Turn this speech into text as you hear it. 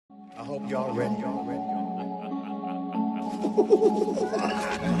I hope y'all ready.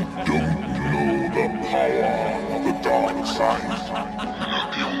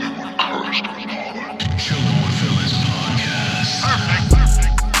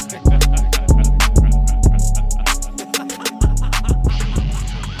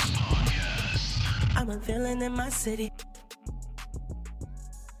 I'm a villain in my city.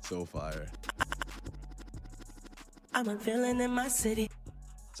 So fire. I'm a villain in my city.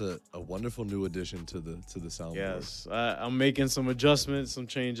 It's a wonderful new addition to the soundboard. Yes, I'm making some adjustments, some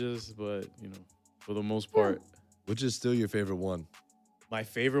changes, but for the most part, Which is still your favorite one? my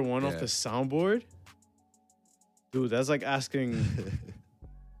favorite one off Yeah. the soundboard, dude. That's like asking.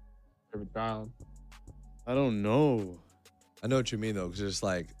 Favorite child. I don't know. I know what you mean though, because it's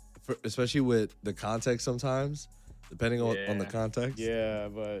like, especially with the context sometimes, depending on the Yeah. context, Yeah,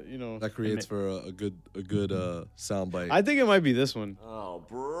 but that creates for a good sound bite. I think it might be this one. Oh,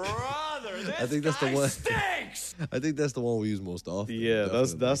 brother, this I think that's the guy one. stinks. I think that's the one we use most often. Yeah,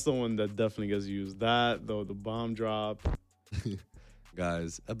 definitely. that's the one that definitely gets used. That though, the bomb drop.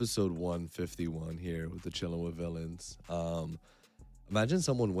 Guys, episode 151 here with the Chillin' with Villains. Imagine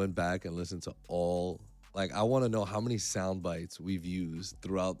someone went back and listened to all. Like, I want to know how many sound bites we've used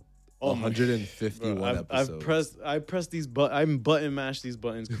throughout Oh my- 151 Bro, episodes. I pressed these I'm button mashed these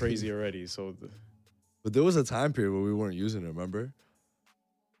buttons crazy already. So, But there was a time period where we weren't using it. Remember?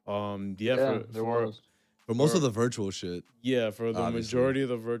 yeah, there was. For most Or- of the virtual shit. for the Obviously. majority of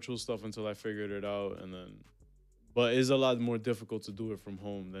the virtual stuff until I figured it out, and then, but it's a lot more difficult to do it from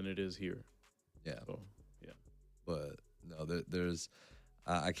home than it is here. Yeah. So, But no, there's.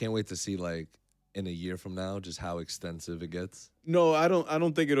 I can't wait to see, like, in a year from now, just how extensive it gets. no, I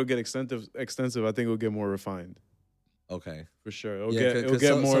don't think it'll get extensive. I think it'll get more refined Okay. for sure. It'll Yeah, it'll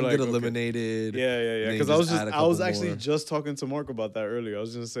get more some like get okay. eliminated. Yeah. and then Because you I was just add a I was couple actually more. just talking to Mark about that earlier. I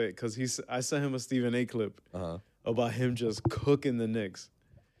was gonna say because I sent him a Stephen A. clip Uh-huh. about him just cooking the Knicks.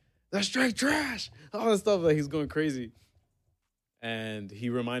 That's straight trash. All that stuff that he's going crazy. And he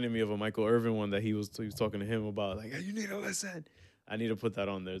reminded me of a Michael Irvin one that he was talking to him about. Like, hey, you need to listen. I need to put that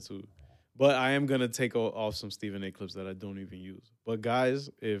on there too. But I am gonna take off some Stephen A. clips that I don't even use. But guys,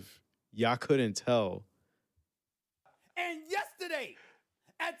 if y'all couldn't tell, And yesterday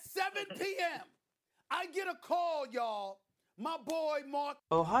at 7 p.m., I get a call, y'all. My boy Mark.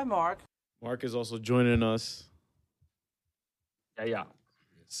 Oh, hi, Mark. Mark is also joining us Yeah.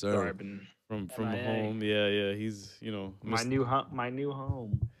 Sir. Sorry, I've been from MIA. home. Yeah. He's my new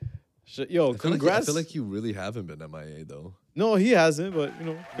home. Yo, I congrats. feel like you really haven't been MIA though. No, he hasn't, but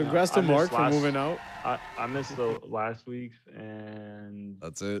congrats I to missed Mark for last- moving out. I missed the last week's and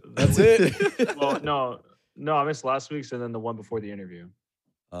That's it. That's it. well, no, I missed last week's and then the one before the interview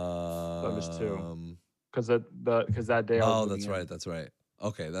I missed two. Because that day. I was Oh, moving that's in. right. That's right.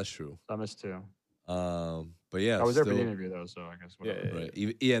 Okay, that's true. I missed two. But yeah, I was there for the still- interview though, so I guess whatever. Yeah.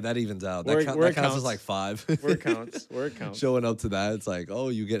 Right. Yeah, that evens out. Where That, it that counts counts. as like 5. Where it counts. Where it counts. Showing up to that, it's like, oh,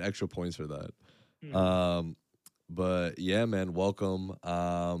 you get extra points for that. But yeah, man, welcome.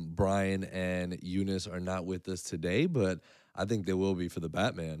 Brian and Eunice are not with us today, but I think they will be for the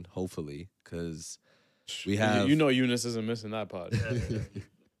Batman, hopefully, because we have. Eunice isn't missing that pod.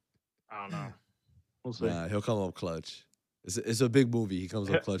 I don't know. We'll see. Nah, he'll come up clutch. It's a big movie. He comes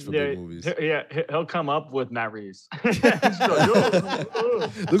up clutch for big movies. He'll come up with Matt Reeves. He's like, "Yo."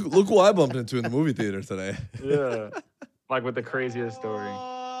 Look who I bumped into in the movie theater today. Yeah, like with the craziest story.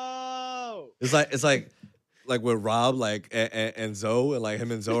 Oh! It's like with Rob, like and Zoe, and like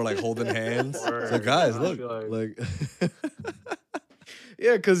him and Zoe are like holding hands. It's like, guys, I look, feel like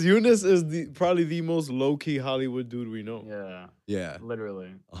Yeah, because Eunice is probably the most low key Hollywood dude we know. Yeah, yeah,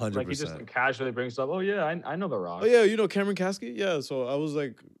 literally. 100%. Like he just casually brings up, "Oh yeah, I know The Rock." Oh yeah, Cameron Caskey. Yeah, so I was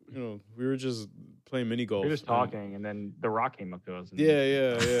like, we were just playing mini golf. We were just talking, and then The Rock came up to us. And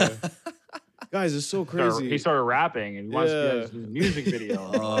Yeah. Guys, it's so crazy. He started rapping, and he wants to do his music video.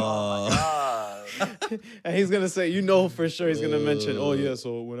 Oh my god! And he's gonna say, for sure, he's gonna mention, oh yeah,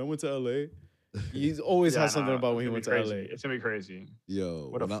 so when I went to LA, he always has something about when he went to crazy. LA. It's gonna be crazy. Yo,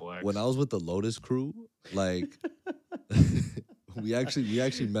 What a flex. when I was with the Lotus crew, like we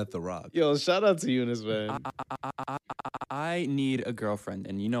actually met The Rock. Yo, shout out to Eunice, man. I need a girlfriend,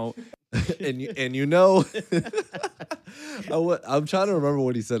 and and you know, I'm trying to remember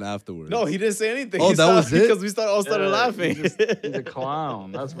what he said afterwards. No, he didn't say anything. Oh, He that stopped was it? because we all started Yeah, laughing. He's a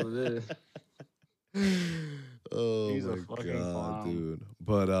clown. That's what it is. Oh He's a my fucking god, clown. dude.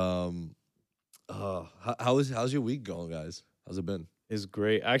 But how's your week going, guys? How's it been? It's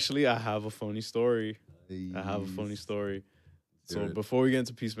great. Actually, I have a funny story. So Dude. before we get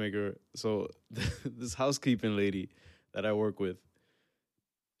into Peacemaker, so this housekeeping lady that I work with,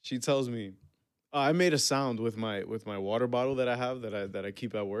 she tells me, I made a sound with my water bottle that I have that I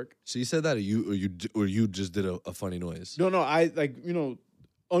keep at work. She said that, or you just did a funny noise. No, I like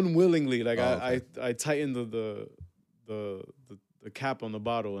unwillingly like okay. I tightened the cap on the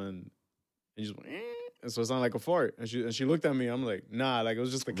bottle and just went, and so it sounded like a fart. And she looked at me. I'm like, nah, like it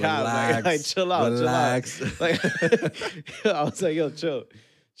was just the cap. Like chill out, relax. chill out. Like I was like, yo, chill.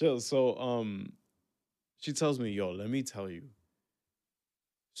 So she tells me, yo, let me tell you.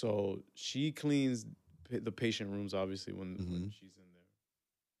 So she cleans the patient rooms, obviously, when she's in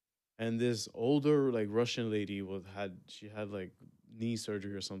there. And this older, like Russian lady had like knee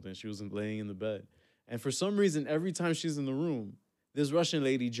surgery or something. She was laying in the bed, and for some reason, every time she's in the room, this Russian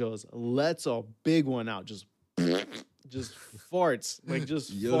lady just lets a big one out, just farts, like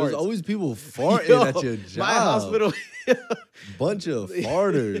just Yo, farts. there's always people farting Yo, at your job. my hospital. Bunch of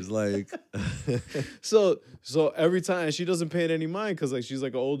farters, like. So every time, and she doesn't pay it any mind because like she's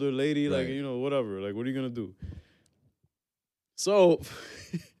like an older lady, like Right. whatever. Like, what are you gonna do? So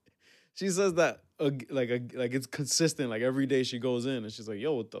she says that like it's consistent. Like every day she goes in and she's like,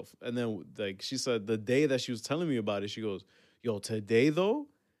 "Yo, what the?" And then like she said the day that she was telling me about it, she goes, "Yo, today though,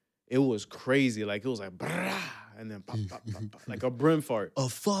 it was crazy. Like it was like brah, and then pop, pop, pop, pop, like a brim fart. Oh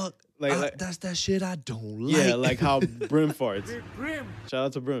fuck! Like That's that shit I don't like. yeah, like how Brim farts. Shout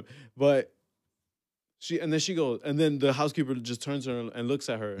out to Brim. But then she goes, and then the housekeeper just turns her and looks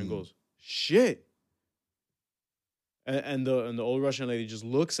at her and goes, "Shit." And the old Russian lady just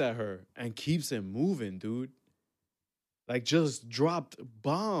looks at her and keeps it moving, dude. Like just dropped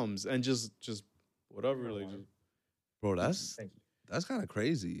bombs and just whatever. Like, Bro, that's Thank you. that's kind of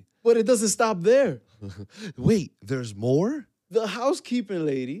crazy. but it doesn't stop there. Wait, there's more? The housekeeping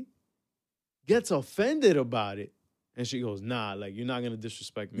lady gets offended about it. And she goes, nah, like, you're not going to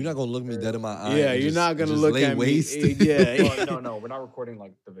disrespect me. You're not gonna look me dead in my eye. Yeah, and you're just- not going to just look lay at waste. me. Yeah. Well, no, we're not recording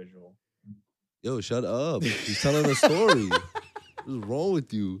like the visual. Yo, shut up. She's telling a story. What's wrong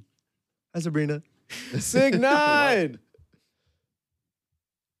with you? Hi, Sabrina. Sig 9.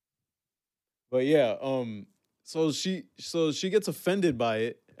 But yeah, so she gets offended by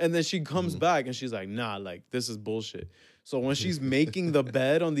it, and then she comes back and she's like, nah, like, this is bullshit. So when she's making the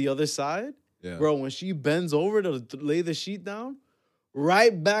bed on the other side, Yeah. bro, when she bends over to lay the sheet down,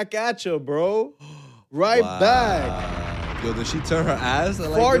 right back at you, bro. Right back. Yo, did she turn her ass? And,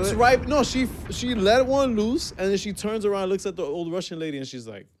 like, do Farts it? right. No, she let one loose, and then she turns around, looks at the old Russian lady, and she's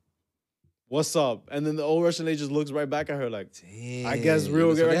like, "What's up?" And then the old Russian lady just looks right back at her like, I guess Damn.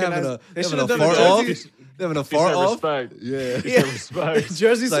 real So good. they having a, They they should having have a done fart a off? Jersey, They having a He fart said off? respect. Yeah. He said respect.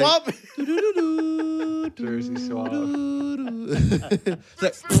 Jersey It's like- swap. Jersey swap. It's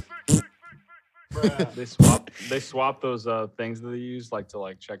like, They swap those things that they use like to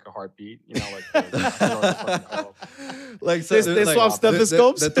like check a heartbeat. You know, like the like They they're swap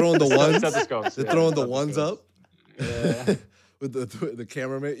stethoscopes? They're throwing the ones. stethoscopes. They're yeah, throwing the ones stethoscopes. up. Yeah. With the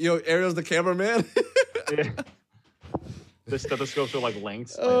cameraman. Yo, Ariel's the cameraman. Yeah. The stethoscopes are like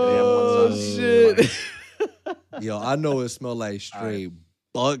lengths. Like, Oh they have one side, shit, Yo, I know it smelled like straight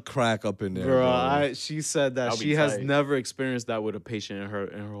butt crack up in there, bro. She said that That'll be she has tight. never experienced that with a patient in her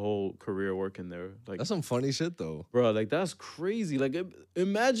whole career working there. Like, That's some funny shit though. bro, like that's crazy. Like,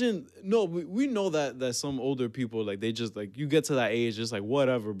 imagine. No, we know that some older people like they just like you get to that age, just like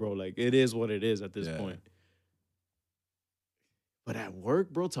whatever, bro. Like it is what it is at this Yeah. point. But at work,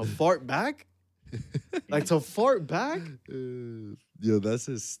 bro, to fart back, like to fart back. Yo, that's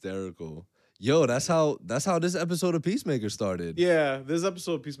hysterical. Yo, that's how this episode of Peacemaker started. Yeah, this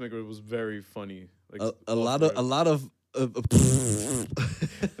episode of Peacemaker was very funny. Like A lot of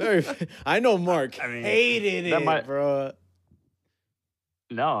very. I know Mark I mean, hated that it, might- bro.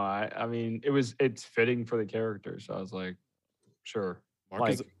 No, I mean it's fitting for the character, so I was like, sure. Mark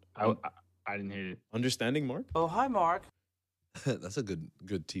Like is I didn't hate it. understanding Mark. Oh, hi, Mark. That's a good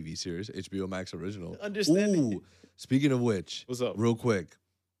TV series, HBO Max original. Understanding. Ooh, speaking of which, What's up? real quick,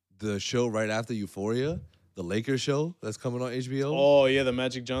 the show right after Euphoria, the Lakers show that's coming on HBO. Oh yeah, the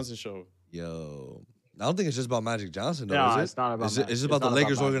Magic Johnson show. Yo, I don't think it's just about Magic Johnson though. No, is it? it's not about It's, Magic. it's just It's about the not about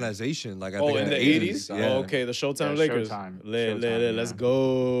Lakers Magic. organization. Like I Oh, think in the 80s. 80s? Yeah. Oh, okay, the Showtime Yeah, Lakers. Showtime. Let's Showtime,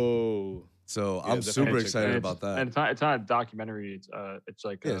 go. So Yeah, I'm definitely super check excited that. about that. And it's not a documentary. It's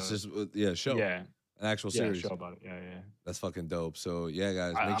like Yeah, it's just show. yeah, An actual yeah, series. show about it. Yeah. That's fucking dope. So yeah,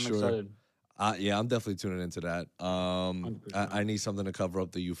 guys, I'm make sure. excited. Yeah, I'm definitely tuning into that. I 100%. need something to cover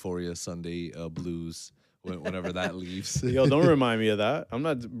up the Euphoria Sunday blues whenever that leaves. Yo, don't remind me of that. I'm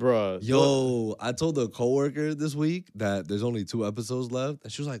not, bruh. Yo, I told a coworker this week that there's only 2 episodes left,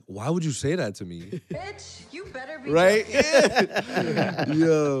 and she was like, "Why would you say that to me?" Bitch, you better be Right? joking.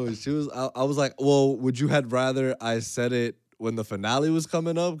 Yo, she was. I was like, "Well, would you had rather I said it when the finale was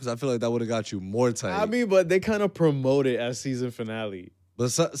coming up because I feel like that would have got you more tight. I mean, but they kind of promote it as season finale. but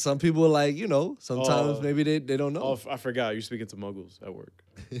some people are like, sometimes Oh. maybe they don't know. Oh, I forgot. You're speaking to muggles at work.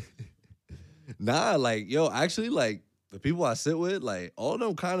 Nah, like actually, like the people I sit with, like all of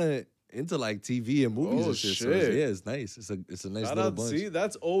them kind of into like TV and movies Oh, and shit. So shit. it's nice. It's a nice Shout little out. bunch. See,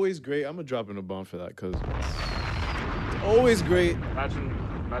 that's always great. I'm gonna drop in a bomb for that because it's always great.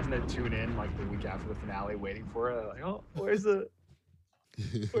 Imagine they tune in like the week after the finale, waiting for it. Like, oh, where's the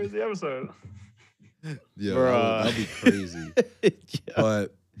episode? Yeah, Bruh. that'd be crazy. Yeah.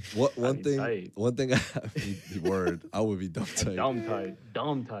 But one be tight. thing, word, I would be dumb tight.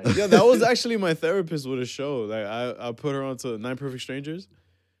 Dumb tight. Yeah, that was actually my therapist with a show. Like I put her onto 9 Perfect Strangers,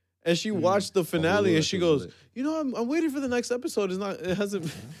 and she watched the finale, and she that was goes, lit. I'm waiting for the next episode.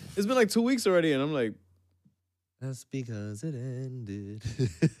 It's been like 2 weeks already, and I'm like, That's because it ended.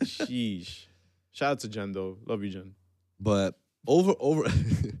 sheesh. Shout out to Jen though, love you, Jen. But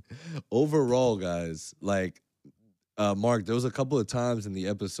overall, guys, like Mark, there was a couple of times in the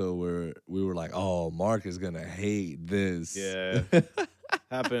episode where we were like, "Oh, Mark is gonna hate this." Yeah.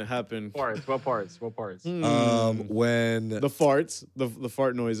 Happened. What parts? When The farts, the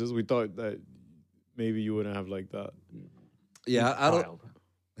fart noises. We thought that maybe you wouldn't have like that. yeah, I don't. Child.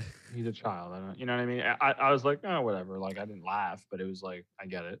 He's a child. I don't. You know what I mean? I was like, oh, whatever. Like I didn't laugh, but it was like, I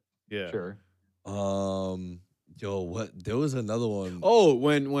get it. Yeah. Sure. Yo, what? There was another one. Oh,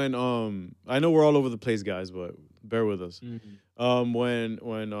 when I know we're all over the place, guys, but bear with us. Mm-hmm.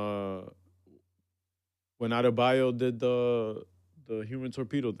 When Adebayo did the human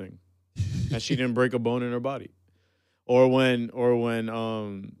torpedo thing, and she didn't break a bone in her body, or when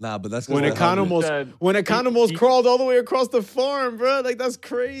Nah, but that's 'cause when the helmet Economos crawled all the way across the farm, bro. Like that's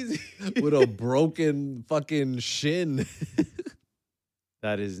crazy. with a broken fucking shin.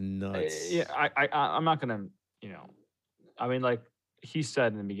 That is nuts. Yeah, I'm not gonna, I mean, like he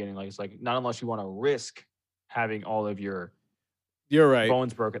said in the beginning, like it's like not unless you want to risk having all of your You're right.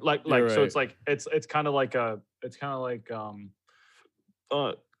 bones broken. Like You're so right. it's like it's kind of like well,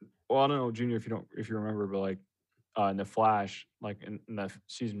 I don't know, Junior, if you remember, but like in the Flash, like in the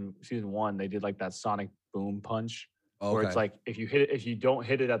season 1, they did like that sonic boom punch where it's like if you don't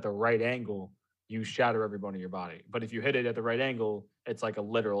hit it at the right angle, you shatter every bone in your body. But if you hit it at the right angle, it's like a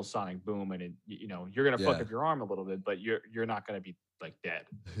literal sonic boom, and you're gonna fuck Yeah. up your arm a little bit, but you're not gonna be like dead.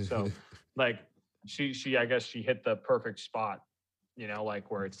 So like she I guess she hit the perfect spot,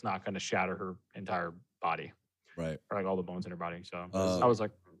 like where it's not gonna shatter her entire body right. or like all the bones in her body. So Uh, I was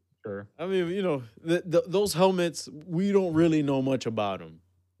like, sure. I mean, those helmets, we don't really know much about them.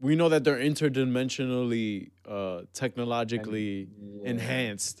 We know that they're interdimensionally, technologically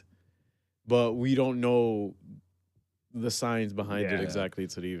enhanced, but we don't know the science behind it Yeah. exactly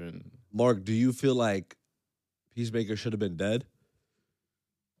to even. Mark, do you feel like Peacemaker should have been dead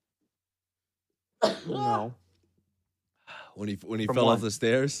No. when he From fell what? off the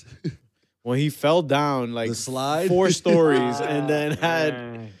stairs? When he fell down like The slide? 4 stories and then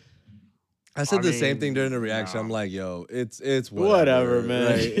had I said I the same thing mean, during the reaction. I'm no. like, yo, it's Whatever,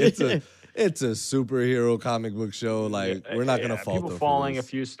 man. Like, it's a superhero comic book show. Like, we're not gonna fault people them for falling a this.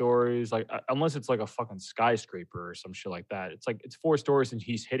 few stories, like unless it's like a fucking skyscraper or some shit like that. It's like it's 4 stories and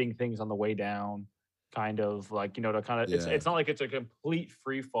he's hitting things on the way down, kind of like to kind of. Yeah. It's not like it's a complete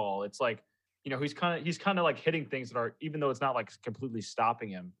free fall. It's like he's kind of like hitting things that are, even though it's not like completely stopping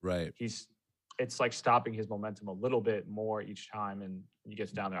him. Right. It's like stopping his momentum a little bit more each time, and he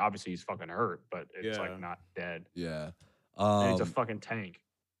gets down there. Obviously, he's fucking hurt, but it's Yeah. like not dead. Yeah. And it's a fucking tank.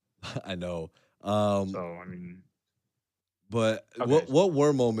 I know. So I mean, But Okay. what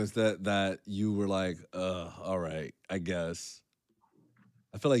were moments that you were like, all right, I guess.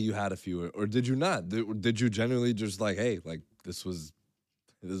 I feel like you had a few, or did you not? Did you genuinely just like, hey, like this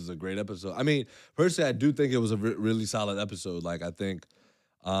is a great episode? I mean, personally, I do think it was a really solid episode. Like, I think,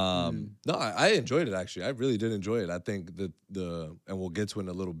 no, I enjoyed it actually. I really did enjoy it. I think and we'll get to it in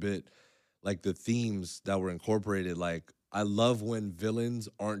a little bit, like the themes that were incorporated. Like, I love when villains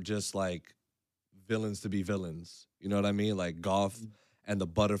aren't just like villains to be villains. You know what I mean? Like Goth and the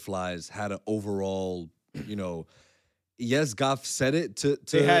Butterflies had an overall, yes, Goth said it to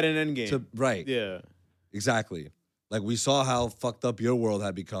they had an end game. right. Yeah. Exactly. Like we saw how fucked up your world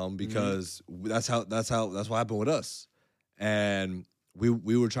had become because that's what happened with us. And we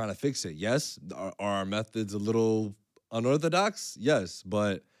were trying to fix it. Yes, are our methods a little unorthodox? Yes,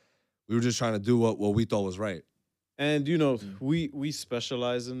 but we were just trying to do what we thought was right. And we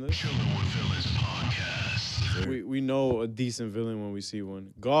specialize in this. We know a decent villain when we see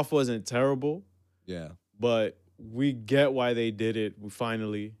one. Goff wasn't terrible, Yeah. but we get why they did it.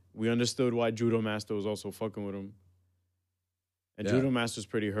 We understood why Judo Master was also fucking with him. And Yeah. Judo Master's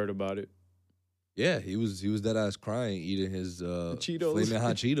pretty hurt about it. Yeah, he was dead ass crying eating his Cheetos. flaming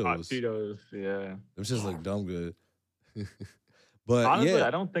hot Cheetos. Hot Cheetos, yeah. It was just like dumb good. But Honestly, yeah,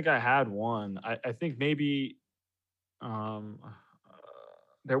 I don't think I had one. I think maybe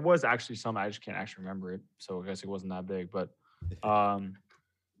there was actually some. I just can't actually remember it, so I guess it wasn't that big. But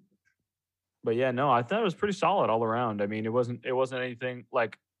yeah, no, I thought it was pretty solid all around. I mean, it wasn't anything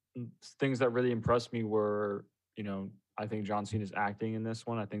like things that really impressed me were, you know, I think John Cena's acting in this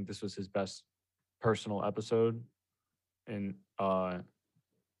one. I think this was his best personal episode, in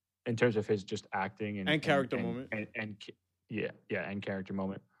terms of his just acting And character moment. and character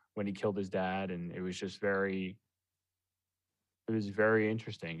moment when he killed his dad, and it was just very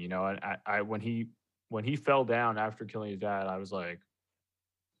interesting, you know. And I when he fell down after killing his dad, I was like,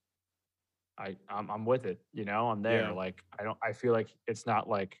 I'm with it, you know. I'm there. Yeah. Like I feel like it's not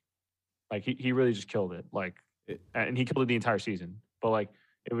like he really just killed it, like, and he killed it the entire season, but like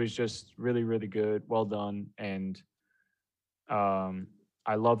it was just really, really good, well done. And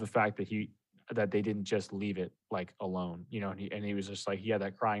I love the fact that they didn't just leave it like alone, you know. And he was just like, he had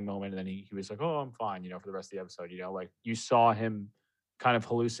that crying moment, and then he was like, oh, I'm fine, you know, for the rest of the episode, you know. Like you saw him kind of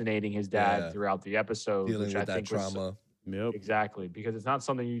hallucinating his dad Yeah. throughout the episode, dealing which with I that think was trauma. Yep. exactly, because it's not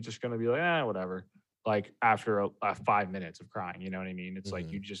something you're just gonna be like, whatever. Like after a 5 minutes of crying, you know what I mean? It's like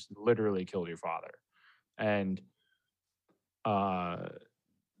Mhm. you just literally killed your father. And I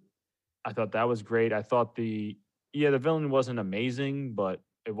thought that was great. I thought the villain wasn't amazing, but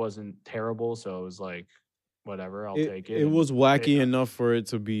it wasn't terrible. So it was like, whatever, I'll take it. It And was wacky enough for it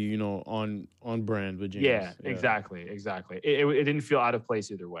to be, you know, on brand with James. yeah, exactly. It didn't feel out of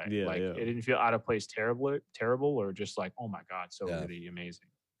place either way. Yeah, like yeah. it didn't feel out of place, terrible, or just like, oh my god, so Yeah. really amazing.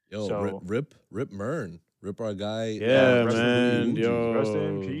 Yo, So- Rip Mern. Rip our guy. Yeah, rest in man. peace, Yo. rest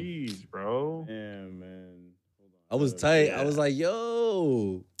in peace, bro. Yeah, man. Hold on. I was tight. I was like,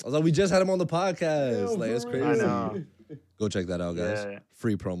 yo. I was like, we just had him on the podcast. Yo, like, it's for crazy. real. I know. Go check that out, guys. Yeah.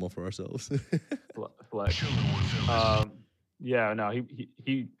 Free promo for ourselves. Flex. Yeah, no,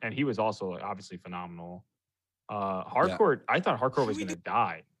 he was also like, obviously phenomenal. Hardcore, I thought Hardcore was gonna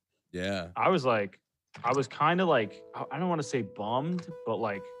die. yeah. I was kind of like, I don't want to say bummed, but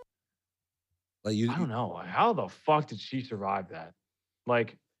like, Like you I don't know, how the fuck did she survive that?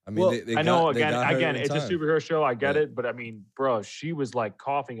 Like, I mean, Well, they I know, got her again, in it's a time. superhero show, I get Right. it, but I mean, bro, she was like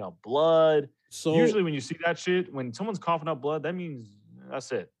coughing up blood. So Usually, when you see that shit, when someone's coughing up blood, that means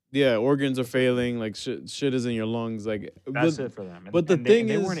that's it. yeah, organs are failing. Like shit is in your lungs. Like That's but- it for them. but the they, thing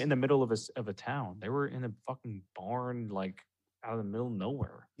they is- weren't in the middle of a town. They were in a fucking barn, like out of the middle of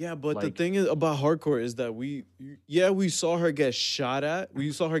nowhere. Yeah, but the Like- thing is about Hardcore is that we saw her get shot at.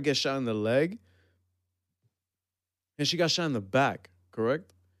 We saw her get shot in the leg, and she got shot in the back.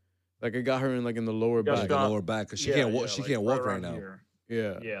 Correct? Like it got her in the lower Got Like back. a shot. lower back because she Yeah, can't walk. yeah, She like, can't walk right around now. here.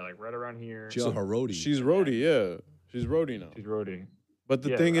 Yeah, Yeah, like right around here. She's on her roadie. she's roadie. Yeah, she's roadie now. She's roadie. But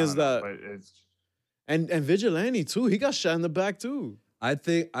the Yeah, thing I is don't know, that but it's and Vigilante too. He got shot in the back too. I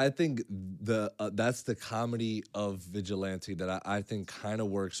think the that's the comedy of Vigilante that I think kind of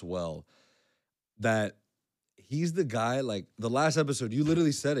works well. That he's the guy, like the last episode, you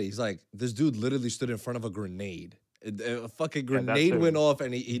literally said it. He's like, this dude literally stood in front of a grenade. A fucking Yeah, that's grenade it. went off,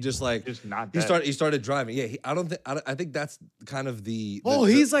 and he just like just not. he dead. started driving. Yeah, I think that's kind of the Oh,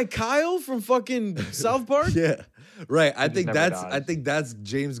 he's like Kyle from fucking South Park. yeah, right. I just think never that's dies.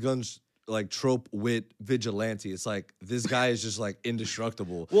 James Gunn's like trope with Vigilante. It's like this guy is just like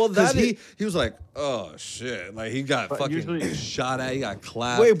indestructible. Well, 'Cause that he was like, oh shit, like he got But fucking usually- shot at, he got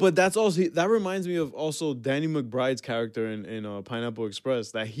clapped. Wait, but that's also that reminds me of also Danny McBride's character in Pineapple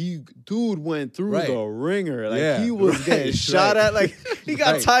Express. That dude went through Right. the ringer. Like Yeah, he was right, getting shot right. at. Like he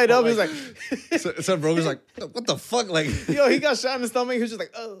got Right. tied up. But, He's like- like, so bro was like, what the fuck, like yo, he got shot in the stomach. He was just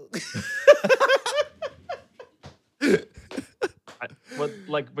like, oh.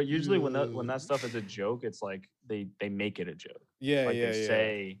 But usually when that stuff is a joke, it's like they make it a joke. Yeah, Like yeah, they yeah.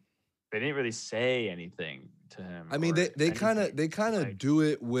 say, they didn't really say anything to him. I mean, or they kind anything. of Like, do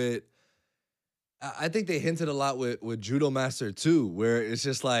it with. I think they hinted a lot with Judo Master too, where it's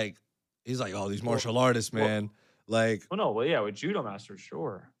just like he's like, oh, these martial artists, well- man, like Well, no, well, yeah, with Judo Master,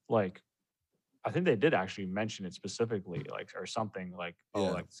 sure. Like, I think they did actually mention it specifically, like, or something like, oh,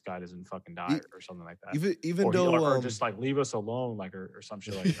 Yeah. like this guy doesn't fucking die or something like that. even or, though or just like leave us alone, like, or some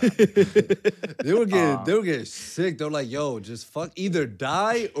shit like that. they were getting sick. They're like, yo, just fuck, either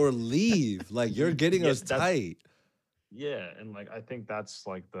die or leave. Like you're getting Yeah, us that's- tight. Yeah, and like I think that's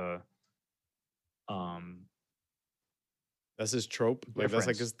like the That's his trope. Like that's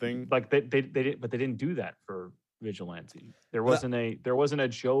like difference. his thing. Like they didn't, but they didn't do that for Vigilante. There wasn't a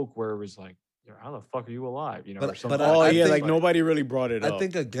joke where it was like, how the fuck are you alive? You know, But- or something. but Oh I yeah, think- like nobody really brought it up. I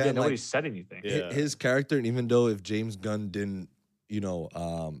think yeah, again, nobody like, said anything. Yeah. his character, and even though if James Gunn didn't,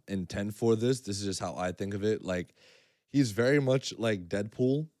 intend for this is just how I think of it. Like, he's very much like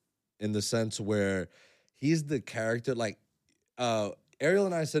Deadpool in the sense where he's the character. Like, Ariel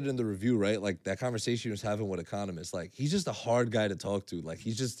and I said it in the review, right? Like that conversation he was having with Economist. Like, he's just a hard guy to talk to. Like,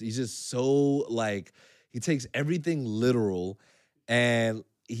 he's just so like he takes everything literal, and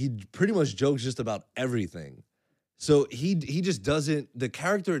he pretty much jokes just about everything. So he just doesn't. The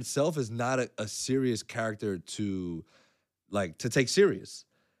character itself is not a serious character to take serious,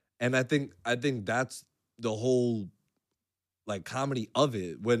 and I think that's the whole like comedy of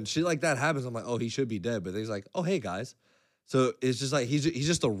it. When shit like that happens, I'm like, oh, he should be dead, but he's like, oh, hey guys. So it's just like he's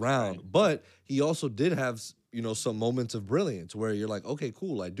just around, Right. but he also did have some moments of brilliance where you're like, okay,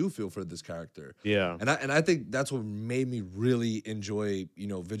 cool, I do feel for this character. yeah. And I think that's what made me really enjoy,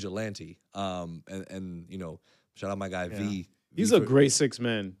 Vigilante. And shout out my guy V. He's V a for- great 6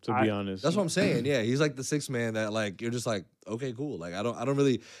 man, to be honest. That's what I'm saying. Yeah, he's like the sixth man that like you're just like, okay, cool. Like I don't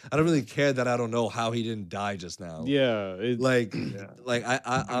really care that I don't know how he didn't die just now. Yeah. Like Yeah. like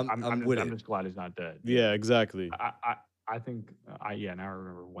I'm with I'm it. just glad he's not dead. yeah, exactly. I think now I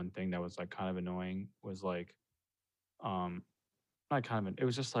remember one thing that was like kind of annoying was like, not kind of it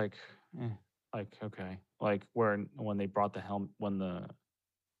was just like, okay, like when they brought the helm when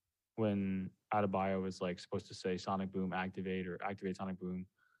Adebayo was like supposed to say Sonic Boom activate or activate Sonic Boom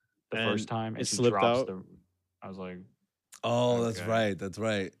the And first time and it she slipped drops out? I was like, Oh, that's Okay. right. That's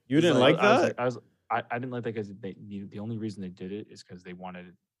right. You It's didn't like that? I didn't like that because the only reason they did it is because they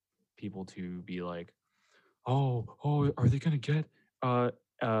wanted people to be like, oh, are they gonna get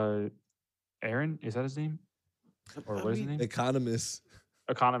Aaron? Is that his name? Or what is his name? Economist.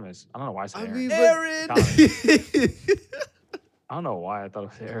 Economist. I don't know why I said Aaron. Aaron. I don't know why I thought it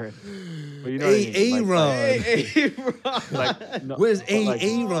was Aaron. But you know what I mean? Aaron. Like, no, Where's but like-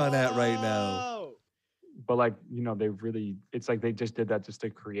 Aaron at right now? But like, they really, it's like they just did that just to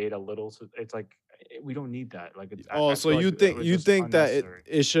create a little. So it's like we don't need that. Like, it's, Oh, I so feel like you that think was you just think that unnecessary.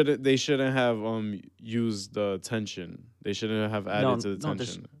 they shouldn't have used the tension. They shouldn't have added to the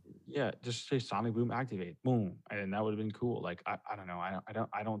tension. Just say Sonic Boom activate, boom, and that would have been cool. Like I don't know,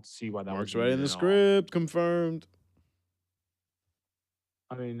 I don't see why that Mark's was right in the needed at all. script, confirmed.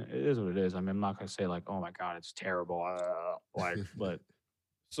 I mean, it is what it is. I mean, I'm not gonna say like, oh my god, it's terrible, but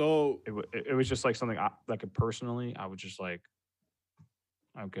So it was just like something personally, I would just like,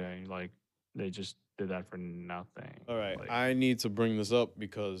 okay, like they just did that for nothing. all right, Like, I need to bring this up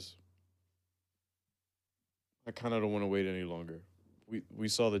because I kind of don't want to wait any longer. We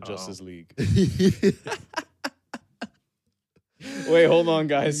saw the Justice League. Wait, hold on,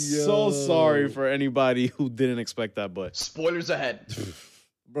 guys. So Yo. sorry for anybody who didn't expect that, but Spoilers ahead.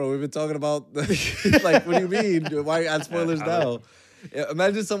 Bro, we've been talking about like, what do you mean? Why you add spoilers I now? don't- Yeah,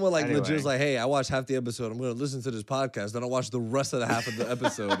 imagine someone like legit Anyway. is like, hey, I watched half the episode. I'm gonna listen to this podcast. Then I'll watch the rest of the half of the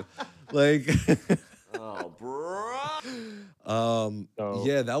episode. Like, Oh, bro. So-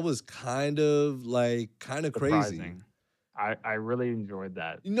 yeah, that was kind of crazy. surprising. I really enjoyed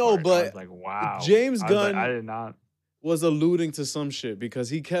that. No, part. I but was like, wow, James I was like, Gunn- I did not. was alluding to some shit because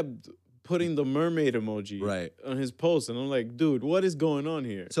he kept putting the mermaid emoji Right. on his post, and I'm like, dude, what is going on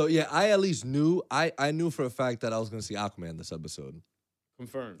here? So yeah, I at least knew. I knew for a fact that I was gonna see Aquaman this episode.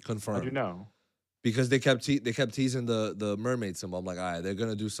 Confirmed. How Confirmed. do you know? Because they kept teasing the mermaid symbol. I'm like, all right, they're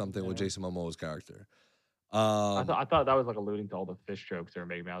gonna do something with Yeah. Jason Momoa's character. I thought that was like alluding to all the fish jokes they were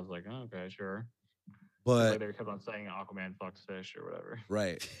making. I was like, oh, okay, sure. But Like they kept on saying Aquaman fucks fish or whatever.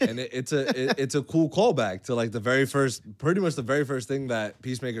 right, and it's a cool callback to like pretty much the very first thing that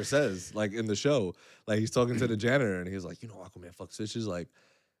Peacemaker says, like in the show. Like he's talking to the janitor, and he's like, Aquaman fucks fishes, like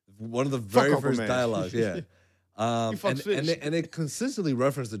one of the very first Aquaman. dialogues. Yeah. fucks fish. And it consistently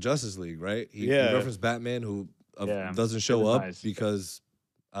referenced the Justice League, right? He Yeah. referenced Batman, who Yeah, doesn't it show was up nice. because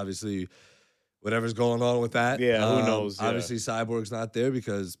obviously whatever's going on with that. Yeah, who knows, yeah. Obviously, Cyborg's not there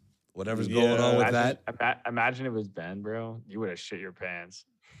because whatever's Yeah. going on with that. Imagine it was Ben, bro. You would have shit your pants.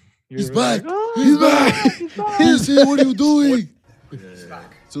 You He's would've back. been like, "Oh, He's back. he's back." He's here. What are you doing? He's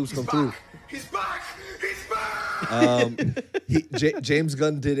back. Soups come He's through. back. He's back. He's back. James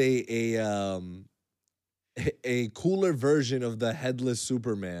Gunn did a cooler version of the headless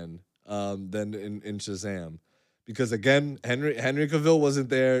Superman than in Shazam, because again, Henry Cavill wasn't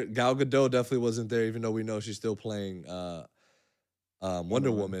there. Gal Gadot definitely wasn't there, even though we know she's still playing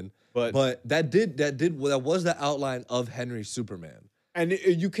Wonder Woman. But that was the outline of Henry's Superman. And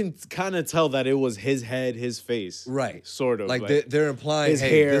you can kind of tell that it was his head, his face. Right. Sort of. Like they're implying, his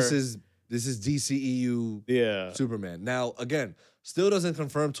hey, hair. this is This is DCEU Yeah. Superman. Now, again, still doesn't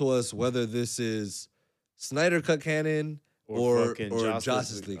confirm to us whether this is Snyder Cut canon or fucking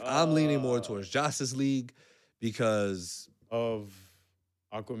Justice League. I'm leaning more towards Justice League because Of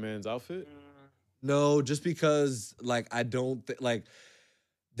Aquaman's outfit? no, just because like I don't like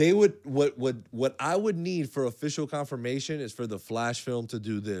they would what I would need for official confirmation is for the Flash film to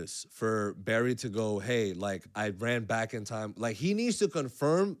do this, for Barry to go, hey, like I ran back in time. Like he needs to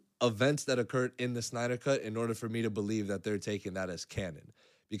confirm events that occurred in the Snyder Cut in order for me to believe that they're taking that as canon.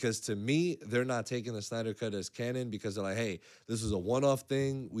 Because to me, they're not taking the Snyder Cut as canon because they're like, hey, this is a one-off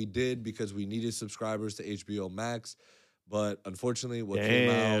thing we did because we needed subscribers to HBO Max. But unfortunately, what came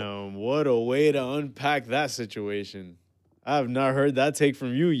out... Damn, what a way to unpack that situation. I have not heard that take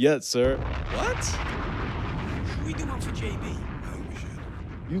from you yet, sir. What? We doing for JB.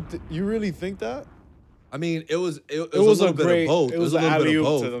 You really think that? I mean, it was a was little a bit great- of both. it was a an little bit of alley-oop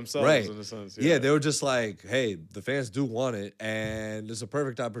both. to themselves, right? in a sense, Yeah, yeah. they were just like, "Hey, the fans do want it, and it's a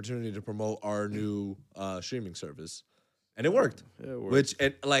perfect opportunity to promote our new streaming service," and it worked. Yeah, it worked. Which,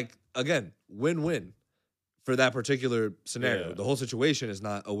 and like again, win-win for that particular scenario. Yeah. The whole situation is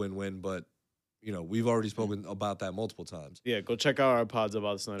not a win-win, but you know we've already spoken about that multiple times. Yeah, go check out our pods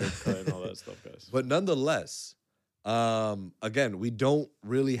about Snyder Cut and all that stuff, guys. But nonetheless, again, we don't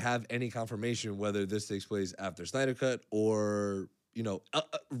really have any confirmation whether this takes place after Snyder Cut or, you know,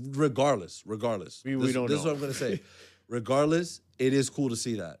 regardless. We this, don't This know. is what I'm going to say. Regardless, it is cool to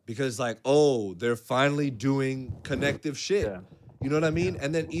see that because, like, oh, they're finally doing connective shit. Yeah. You know what I mean?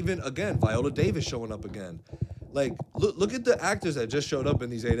 And then even, again, Viola Davis showing up again. Like, look at the actors that just showed up in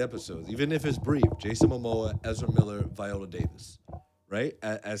these 8 episodes, even if it's brief. Jason Momoa, Ezra Miller, Viola Davis. Right,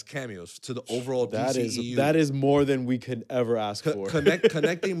 as cameos to the overall DCEU. That is more than we could ever ask for.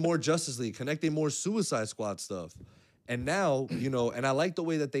 Connecting more Justice League, connecting more Suicide Squad stuff, and now you know. And I like the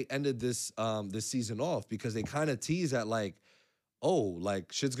way that they ended this this season off because they kind of tease at like, oh,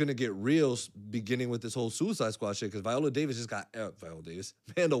 like shit's gonna get real beginning with this whole Suicide Squad shit because Viola Davis just got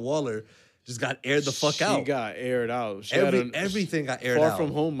Amanda Waller just got aired the fuck out. She got aired out. She had Everything got aired far out.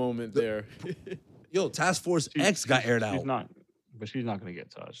 from home moment there. Yo, Task Force X got aired out. She's not gonna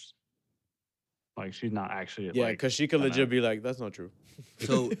get touched. Like she's not actually. Yeah, like, because she could legit be like, "That's not true."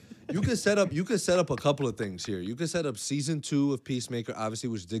 So you could set up a couple of things here. You could set up season 2 of Peacemaker, obviously,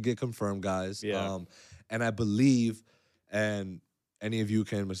 which did get confirmed, guys. Yeah. And I believe, and any of you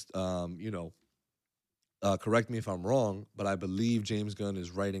can, you know, correct me if I'm wrong, but I believe James Gunn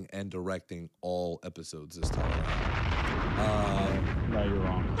is writing and directing all episodes this time around. No, you're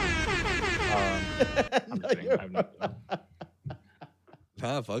wrong. I'm kidding. I have no clue.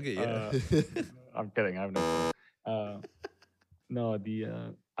 Nah, fuck it, yeah. I'm kidding. I have no clue. No,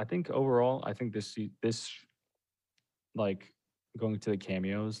 I think overall, I think this like going to the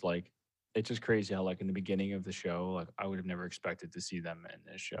cameos, like it's just crazy how like in the beginning of the show, like I would have never expected to see them in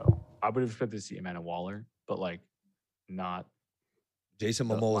this show. I would have expected to see Amanda Waller, but like not Jason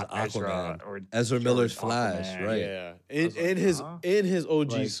Momoa's Ezra Aquaman, or Ezra Miller's Aquaman. Flash, right? Yeah, was like, in his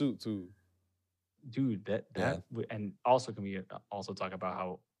OG Like- suit too. Dude, and also can we also talk about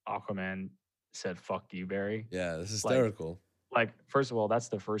how Aquaman said "fuck you, Barry"? Yeah, this is hysterical. Like, first of all, that's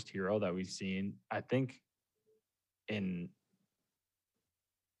the first hero that we've seen, I think, in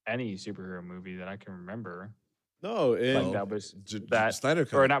any superhero movie that I can remember. No, in Like that was J- that Snyder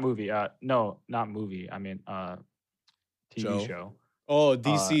Cut. or not movie. No, not movie. I mean, TV show.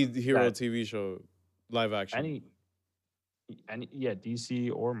 DC hero that- TV show, live action. Any, yeah,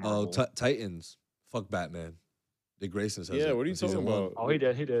 DC or Oh, Marvel. Titans. Fuck Batman. Dick Grayson says Yeah, it what are you in season talking 1. about? Oh, he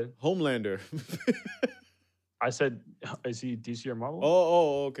did. He did. Homelander. I said, is he DC or Marvel?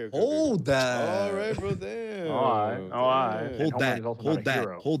 Okay. Hold that. All right, bro. Damn. All right. Damn. Hold Homeland that. is also Hold not a that.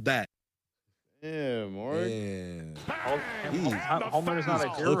 hero. Hold that. Damn, Mark. Damn. Homeland is not a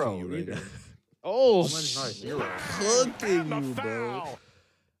Cooking hero you right either. now. Oh, Homeland is not a hero. Cooking you,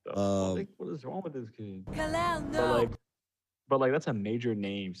 bro. What is wrong with this kid? But like that's a major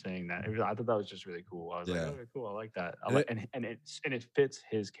name saying that. I thought that was just really cool. I was like, Yeah. okay, cool. I like that. I And like, and it fits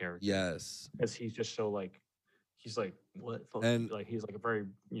his character. Yes. because he's just so like, he's like what? And- like he's like a very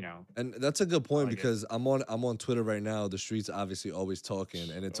And that's a good point like it. because I'm on Twitter right now. The streets obviously always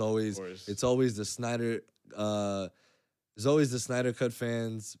talking, and it's Of always course. the Snyder. There's always the Snyder Cut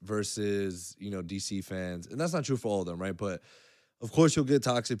fans versus DC fans, and that's not true for all of them, right? But of course, you'll get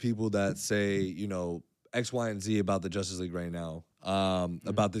toxic people that say X, Y, and Z about the Justice League right now,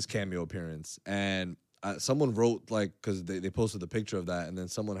 about this cameo appearance, and someone wrote because they posted the picture of that, and then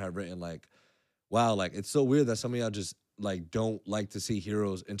someone had written wow, it's so weird that some of y'all just don't like to see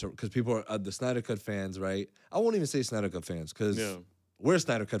heroes because people are the Snyder Cut fans, right? I won't even say Snyder Cut fans because Yeah. we're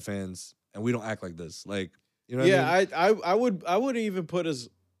Snyder Cut fans and we don't act like this. Like, you know what I mean? I would even put us.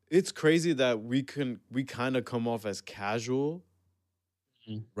 It's crazy that we kind of come off as casual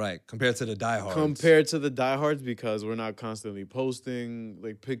Right, compared to the diehards. compared to the diehards because we're not constantly posting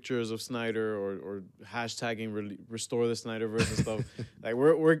like pictures of Snyder or hashtagging restore the Snyderverse and stuff.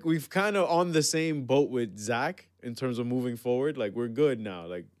 Like we've kind of on the same boat with Zach in terms of moving forward. Like we're good now.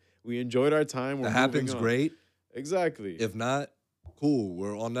 Like we enjoyed our time. We're If it happens, moving on. great. Exactly. If not, cool.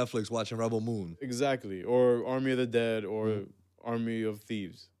 We're on Netflix watching Rebel Moon. Exactly. Or Army of the Dead or Army of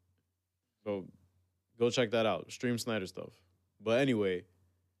Thieves. So go check that out. Stream Snyder stuff. But anyway,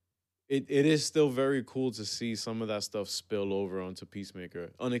 it is still very cool to see some of that stuff spill over onto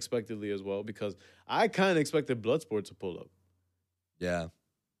Peacemaker unexpectedly as well, because I kind of expected Bloodsport to pull up. Yeah.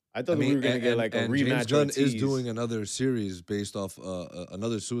 I thought we were going to get like a and rematch. James Gunn or a is tease. doing another series based off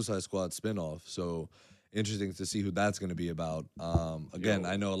another Suicide Squad spinoff. So interesting to see who that's going to be about. Again,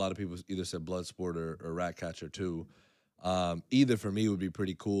 I know a lot of people either said Bloodsport or Ratcatcher too. Either for me would be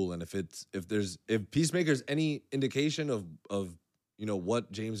pretty cool. And if Peacemaker's any indication of you know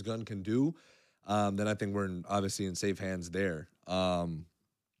what James Gunn can do, then I think we're obviously in safe hands there.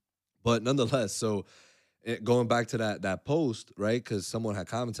 But nonetheless, so going back to that post, right? Because someone had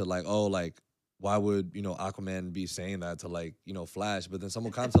commented like, "Oh, like why would you know Aquaman be saying that to like you know Flash?" But then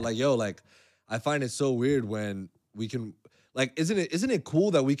someone commented like, "Yo, like I find it so weird when we can like isn't it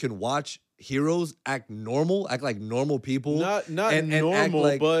cool that we can watch heroes act like normal people, Not and normal, act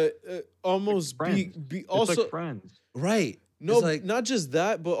like, but almost Friends. be It's also like Friends. right? No, It's like not just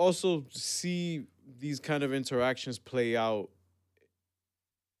that, but also see these kind of interactions play out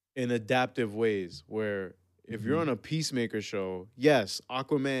in adaptive ways where if you're on a Peacemaker show, yes,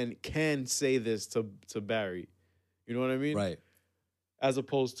 Aquaman can say this to Barry. You know what I mean? right. As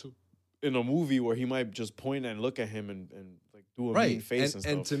opposed to in a movie where he might just point and look at him and like do a Right. mean face and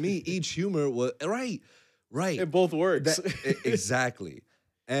stuff. And to me, each humor was right. It both works. Exactly.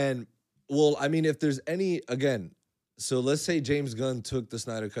 And well, I mean, if there's any again, so let's say James Gunn took the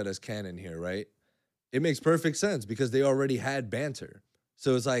Snyder Cut as canon here, right? It makes perfect sense because they already had banter.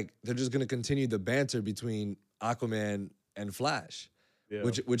 So it's like they're just gonna continue the banter between Aquaman and Flash, Yeah.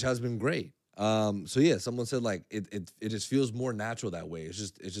 which has been great. So yeah, someone said like it just feels more natural that way. It's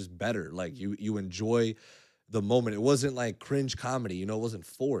just better. Like you enjoy the moment. It wasn't like cringe comedy, you know, it wasn't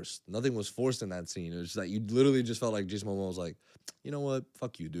forced. Nothing was forced in that scene. It was just like you literally just felt like Jason Momoa was like, you know what,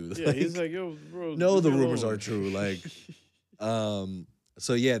 fuck you, dude. Yeah, he's like, yo, bro. no, leave the me rumors alone. are true. Like,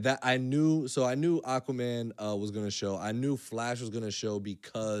 so yeah, that I knew. So I knew Aquaman was gonna show. I knew Flash was gonna show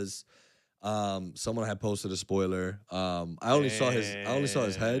because someone had posted a spoiler. I only saw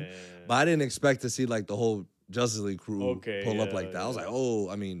his head, but I didn't expect to see like the whole Justice League crew pull up like that. I was like, oh,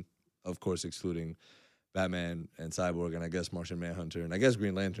 I mean, of course, excluding Batman and Cyborg, and I guess Martian Manhunter, and I guess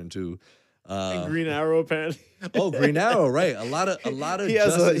Green Lantern too. And Green Arrow apparently. Oh, Green Arrow, right? A lot of he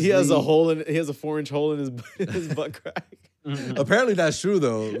has a Justice he has a League- hole in he has a 4-inch hole in his butt crack. Apparently that's true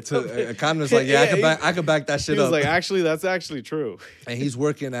though. To economists like, yeah, I could back that shit He was up. like, actually, that's actually true. And he's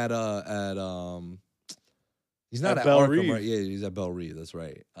working at he's not At at Belle Arkham, Reve. right? Yeah, he's at Belle Reve. That's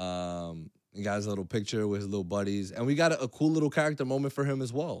right. He got his little picture with his little buddies, and we got a cool little character moment for him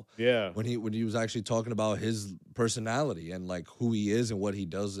as well. Yeah. When he was actually talking about his personality and like who he is and what he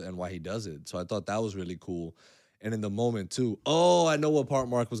does and why he does it. So I thought that was really cool. And in the moment too, oh, I know what part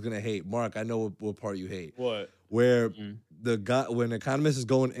Mark was gonna hate. Mark, I know what part you hate. What? Where the guy, when Economist is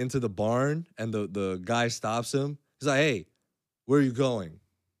going into the barn and the guy stops him, he's like, "Hey, where are you going?"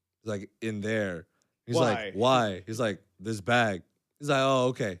 He's like, "In there." He's like, "Why?" He's like, "This bag." He's like, "Oh,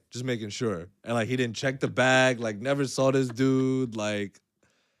 okay, just making sure." And like, he didn't check the bag. Like, never saw this dude. Like,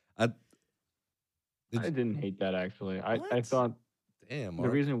 I didn't hate that actually. I thought damn, the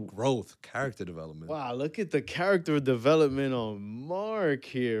Mark, reason growth, character development. Wow, look at the character development on Mark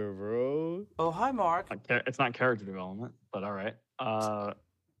here, bro. Oh, hi, Mark. it's not character development, but all right.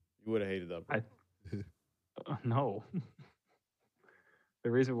 You would have hated that, bro. No. The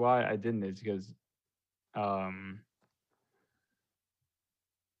reason why I didn't is because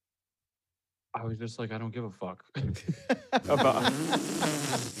I was just like, I don't give a fuck about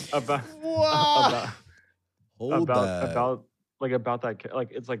Hold that. about that.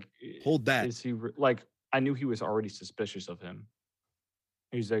 Like, it's like, Hold that. is he like? I knew he was already suspicious of him.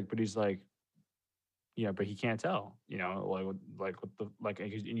 He's like, but he's like, yeah, but he can't tell, you know,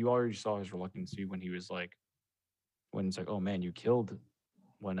 and you already saw his reluctancy when he was like, when it's like, oh man, you killed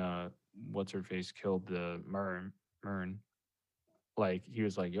when what's her face killed the Mern. Like, he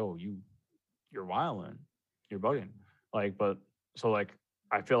was like, yo, you're wilding, you're bugging. Like, but so like,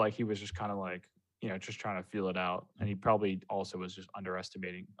 I feel like he was just kind of like, just trying to feel it out. And he probably also was just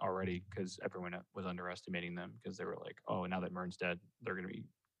underestimating already because everyone was underestimating them because they were like, oh, now that Mern's dead, they're going to be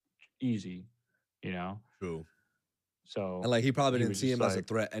easy, True. So And like he probably he didn't was see just him as a like-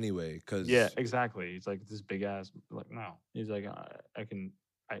 threat anyway. Because Yeah, exactly. He's like this big ass. Like no, he's like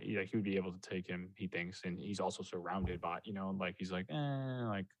he would be able to take him. He thinks, and he's also surrounded by like he's like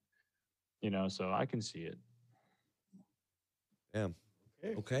so I can see it. damn.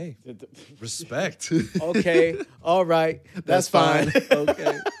 Okay. Respect. Okay, all right, that's fine.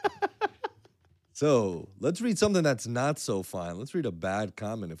 Okay. So let's read something that's not so fine. Let's read a bad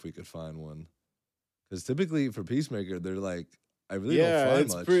comment if we could find one. Because typically for Peacemaker, they're like, I really don't Yeah, find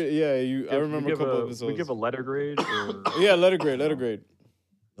it's much. pretty. Yeah, I remember a couple episodes. We give a letter grade. Or, Yeah, letter grade.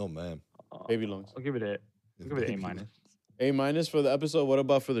 Oh man. Baby lungs. I'll give it a. I'll give it an A minus. A minus for the episode. What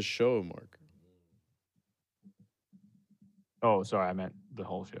about for the show, Mark? Oh, sorry, I meant the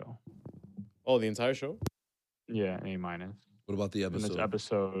whole show. Oh, the entire show? Yeah, A minus. What about the And this episode?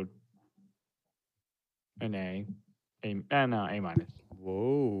 episode, an A. No, A minus.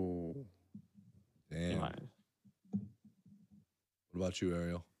 Whoa. A Damn. What minus. about you,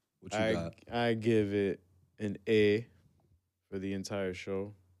 Ariel? What you got? I give it an A for the entire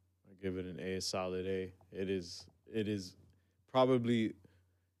show. I give it an A, a solid A. It is probably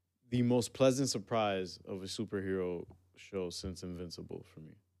the most pleasant surprise of a superhero show since Invincible for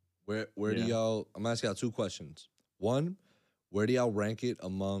me. Where do Yeah. y'all? I'm asking y'all two questions. One, where do y'all rank it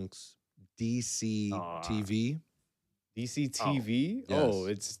amongst DC TV? DC TV? Yes. Oh,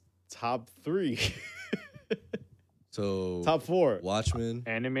 it's top 3. So Top 4. Watchmen.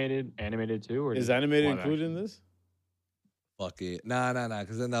 Animated too, or Is just animated live included action? in this? Fuck it. Nah.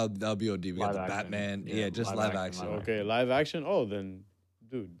 Because then that'll be OD. We got Live the action. Batman. Yeah, Yeah, just live action. live Okay, live action. Oh, then,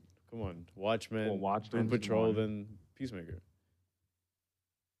 dude, come on. Watchmen, Well, Doom Watchmen's Patrol, one. then Peacemaker.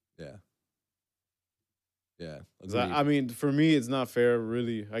 Yeah. Yeah. 'Cause I Agreed. mean, for me, it's not fair,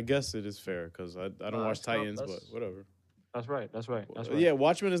 really. I guess it is fair because I don't watch that's not- Titans, but that's- whatever. That's right. That's right. Uh,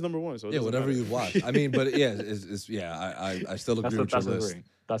 Watchmen is number 1. So it Yeah, doesn't whatever matter. you watch. I mean, but yeah, it's I still That's agree a, with your that's a list. 3.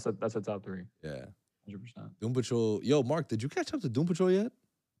 That's a top 3. Yeah. 100%. Doom Patrol. Yo, Mark, did you catch up to Doom Patrol yet?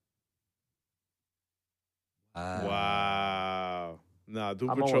 Wow. Nah, Doom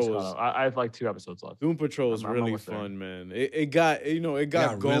I'm Patrol almost was. caught up. I have like 2 episodes left. Doom Patrol was I'm really almost there. fun, man. It got It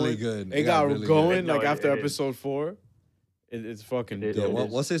got going. really good. It got really going good. like No, after it is. episode 4. It's fucking It Yeah, dope.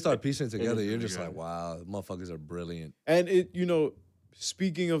 is. once they start piecing it together, is you're really just like, good. wow, the motherfuckers are brilliant. And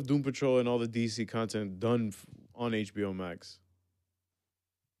speaking of Doom Patrol and all the DC content done on HBO Max,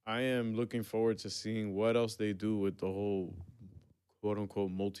 I am looking forward to seeing what else they do with the whole quote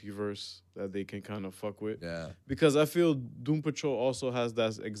unquote multiverse that they can kind of fuck with. Yeah. Because I feel Doom Patrol also has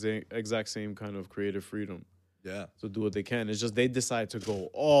that exact same kind of creative freedom Yeah. to do what they can. It's just they decide to go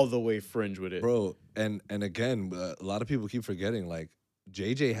all the way fringe with it. Bro, and again, a lot of people keep forgetting, like,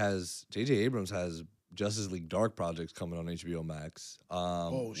 JJ Abrams has Justice League Dark projects coming on HBO Max.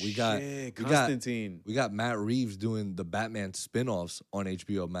 We got Constantine. We got Matt Reeves doing the Batman spin-offs on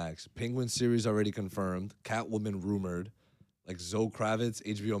HBO Max. Penguin series already confirmed. Catwoman rumored. Like Zoe Kravitz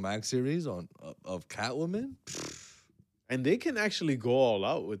HBO Max series of Catwoman. And they can actually go all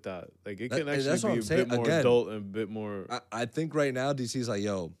out with that. Like it can That's actually what be I'm a saying. bit more Again, adult and a bit more. I think right now DC's like,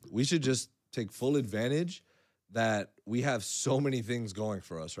 yo, we should just take full advantage that we have so many things going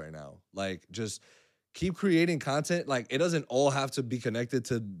for us right now. Like, just keep creating content. Like, it doesn't all have to be connected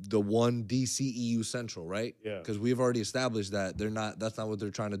to the one DCEU Central, right? Yeah. Because we've already established that that's not what they're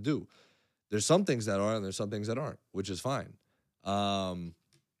trying to do. There's some things that are and there's some things that aren't, which is fine. And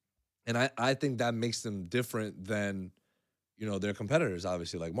I think that makes them different than, their competitors,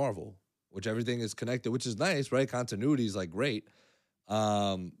 obviously, like Marvel, which everything is connected, which is nice, right? Continuity is like great.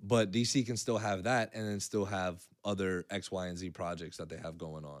 But DC can still have that and then still have other X, Y, and Z projects that they have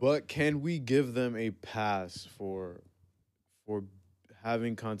going on. But can we give them a pass for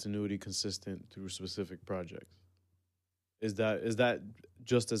having continuity consistent through specific projects? Is that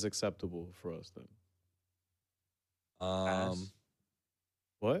just as acceptable for us then? Pass.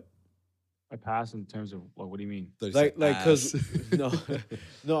 What? I pass in terms of what do you mean? Like because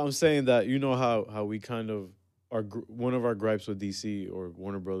no, I'm saying that how we kind of one of our gripes with DC or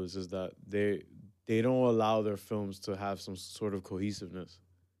Warner Brothers is that they don't allow their films to have some sort of cohesiveness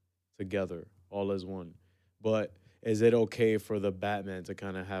together all as one. But is it okay for the Batman to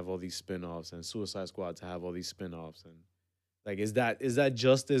kind of have all these spin-offs and Suicide Squad to have all these spin-offs, and like is that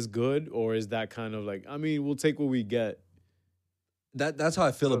just as good, or is that kind of like, I mean, we'll take what we get? That's how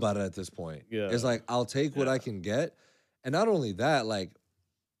I feel about it at this point. Yeah. It's like, I'll take what I can get. And not only that, like,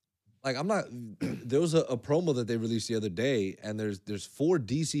 like I'm not. There was a promo that they released the other day, and there's 4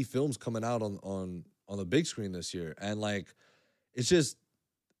 DC films coming out on the big screen this year, and like it's just.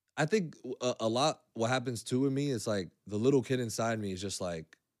 I think a lot what happens too with me is like the little kid inside me is just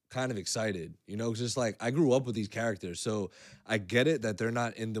like kind of excited, you know, just like I grew up with these characters. So I get it that they're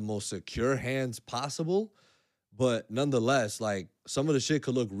not in the most secure hands possible, but nonetheless, like some of the shit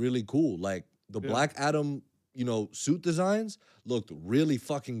could look really cool. Like the Black Adam, you know, suit designs looked really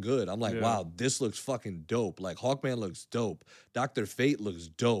fucking good. I'm like, wow, this looks fucking dope. Like Hawkman looks dope. Dr. Fate looks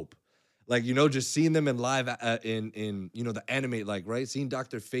dope. Like, you know, just seeing them in live in you know, the anime, like, right? Seeing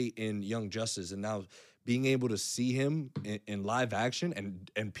Dr. Fate in Young Justice and now being able to see him in live action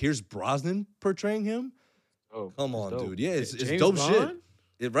and Pierce Brosnan portraying him. Oh, come on, dude. Yeah, it's dope shit.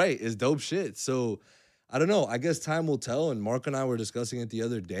 It's dope shit. So, I don't know. I guess time will tell. And Mark and I were discussing it the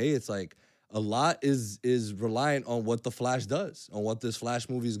other day. It's like a lot is reliant on what the Flash does, on what this Flash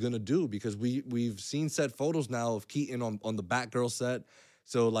movie is going to do. Because we've seen set photos now of Keaton on the Batgirl set.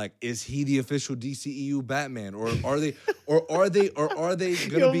 So like, is he the official DCEU Batman, or are they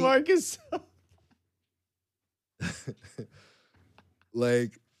gonna be? Marcus.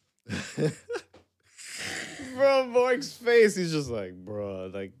 Like, bro, Mark's face, he's just like,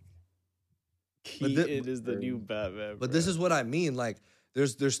 bro, like, Keaton is the new Batman. But this is what I mean. Like,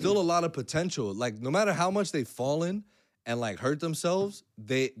 there's still a lot of potential. Like, no matter how much they've fallen and like hurt themselves,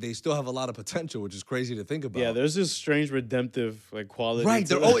 they still have a lot of potential, which is crazy to think about. Yeah, there's this strange redemptive like quality. Right,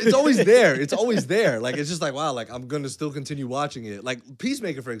 it's always there. It's always there. Like it's just like, wow, like I'm gonna still continue watching it. Like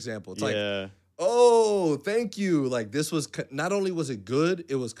Peacemaker, for example. It's like, oh, thank you. Like this was not only was it good,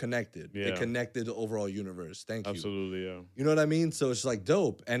 it was connected. Yeah. It connected the overall universe. Thank you. Absolutely, yeah. You know what I mean? So it's like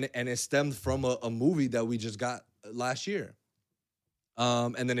dope, and it stemmed from a movie that we just got last year.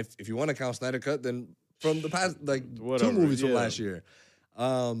 And then if you want to count Snyder Cut, then from the past, like whatever, 2 movies from last year.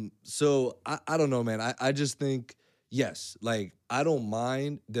 So I don't know, man. I just think, yes, like I don't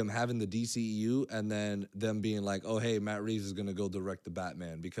mind them having the DCEU and then them being like, oh, hey, Matt Reeves is going to go direct the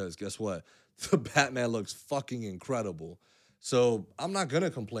Batman, because guess what? The Batman looks fucking incredible. So I'm not going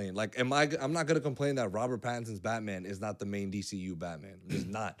to complain. Like, I'm not going to complain that Robert Pattinson's Batman is not the main DCEU Batman. It's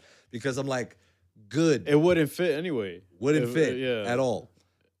not. Because I'm like, good. It wouldn't fit anyway. Wouldn't fit at all.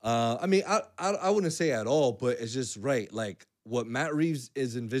 I mean, I wouldn't say at all, but it's just right. Like what Matt Reeves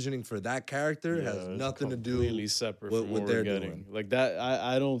is envisioning for that character has nothing to do completely separate from what they're getting. Like that,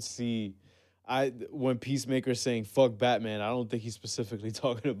 I don't see. When Peacemaker's saying "fuck Batman," I don't think he's specifically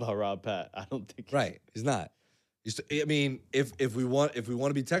talking about Rob Pat. I don't think. He's not. I mean, if we want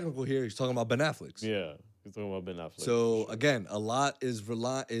to be technical here, he's talking about Ben Affleck's. Yeah. He's talking about Ben Affleck. So again, a lot is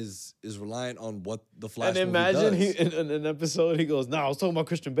reliant on what the Flash. And imagine he in an episode he goes, "Nah, I was talking about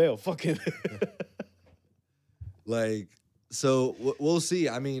Christian Bale. Fuck him." Like, so we'll see.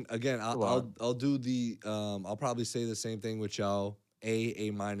 I mean, again, I'll do the I'll probably say the same thing with y'all.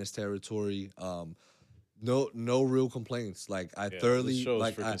 A- territory. No real complaints. Like I thoroughly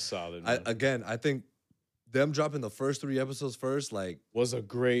like. Solid. I think. Them dropping the first 3 episodes first, like, was a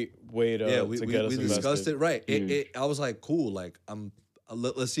great way to we get us discussed it right. I was like, cool, like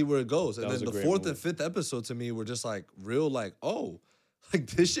let's see where it goes. And then the 4th and 5th episode to me were just like real, like, oh, like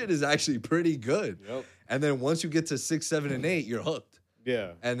this shit is actually pretty good. Yep. And then once you get to 6, 7, and 8, you're hooked.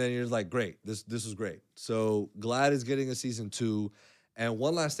 Yeah. And then you're like, great, this was great. So glad it's getting a season 2. And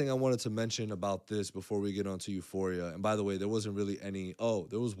one last thing I wanted to mention about this before we get on to Euphoria. And by the way, there wasn't really any. Oh,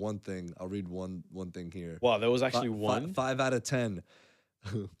 there was one thing. I'll read one thing here. Wow, there was actually one? 5 out of 10.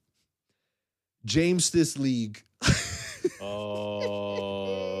 James this league.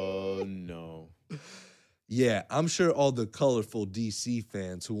 Oh, no. Yeah, I'm sure all the colorful DC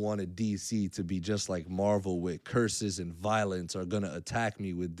fans who wanted DC to be just like Marvel with curses and violence are going to attack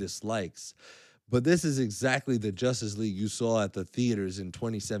me with dislikes. But this is exactly the Justice League you saw at the theaters in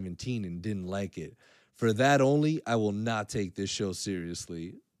 2017 and didn't like it. For that only, I will not take this show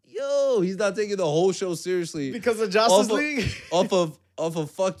seriously. Yo, he's not taking the whole show seriously. Because of Justice League? off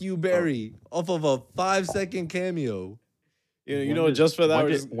of Fuck You, Barry. Off of a 5-second cameo. You know, just for that,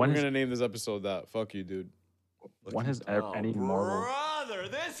 we're going to name this episode that. Fuck you, dude. When has any Marvel... Brother,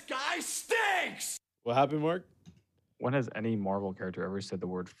 this guy stinks! What happened, Mark? When has any Marvel character ever said the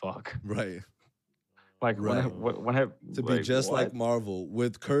word fuck? Right. Like, right. When have... To be just like Marvel,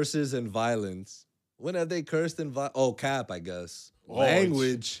 with curses and violence. When have they cursed and Cap, I guess.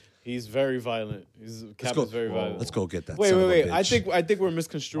 Language. He's very violent. Cap is very violent. Let's go get that. Wait. I think we're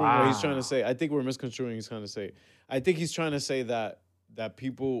misconstruing what he's trying to say. I think we're misconstruing what he's trying to say. I think he's trying to say that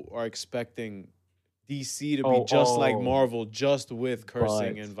people are expecting DC to be just like Marvel, just with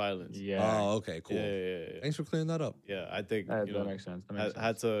cursing and violence. Yeah. Oh, okay, cool. Yeah. Thanks for clearing that up. Yeah, I think That makes sense. That makes sense.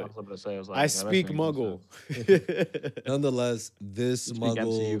 had to. I was about to say, I speak that makes Muggle. sense. Nonetheless, this You speak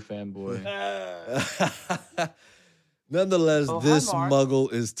Muggle. MCU fanboy. Nonetheless, Oh, hi, this Mark.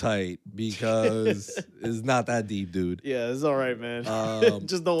 Muggle is tight because it's not that deep, dude. Yeah, it's all right, man.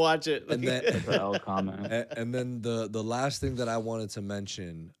 Just don't watch it. And then, The L comment. and then the last thing that I wanted to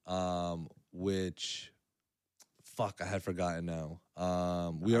mention, which, fuck, I had forgotten now.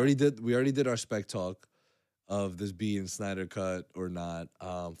 We already did our spec talk of this being Snyder cut or not.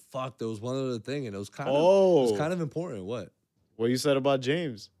 Fuck, there was one other thing, and it was kind of important. What? What you said about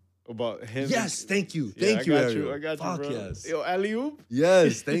James? About him? Yes, thank you, Yeah, thank you, Ariel. I got you, Fuck bro. yes. Yo, alley-oop?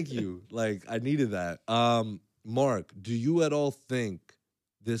 Yes, thank you. Like, I needed that. Mark, do you at all think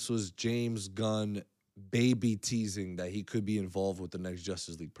this was James Gunn baby teasing that he could be involved with the next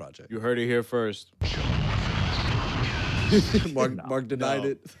Justice League project? You heard it here first. Mark denied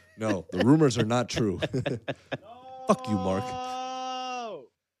it. No, the rumors are not true. Fuck you, Mark.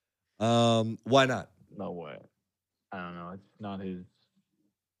 Why not? No way. I don't know. It's not his.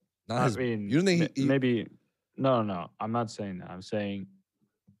 Not his. I mean, You don't think he maybe? No. I'm not saying that. I'm saying.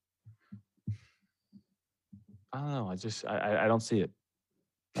 I don't know. I don't see it.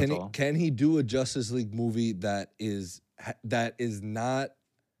 That's all. can he do a Justice League movie that is not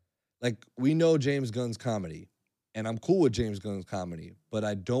like, we know James Gunn's comedy, and I'm cool with James Gunn's comedy, but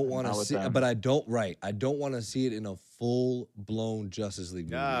I don't want to Not with see. them. But I don't want to see it in a full blown Justice League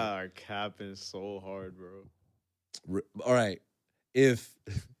movie. God, capping so hard, bro. All right, if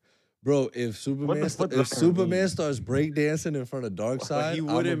Superman what's that Superman mean? starts breakdancing in front of But Darkseid, he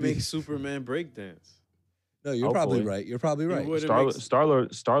I'ma wouldn't be- make Superman breakdance. No, you're probably Hopefully. right. You're probably right. would-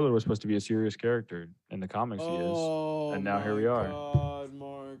 Starlord was supposed to be a serious character in the comics. He is. Oh, And now here we my are. God,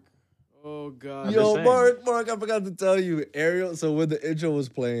 Mark. Oh, God. I'm Yo, just saying. Mark, I forgot to tell you, Ariel. So when the intro was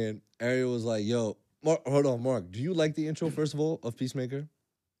playing, Ariel was like, "Yo, Mark, hold on, Mark. Do you like the intro first of all of Peacemaker?"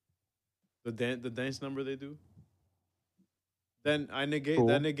 The dance number they do? Then Cool.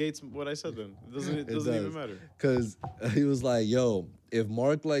 that negates what I said then. It doesn't does. even matter. Because he was like, "Yo, if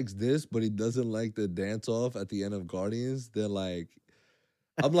Mark likes this, but he doesn't like the dance off at the end of Guardians, then like."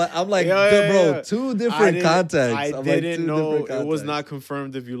 I'm like, Yeah, bro, yeah. two different contexts. I I'm like, didn't two know. different It was contexts. not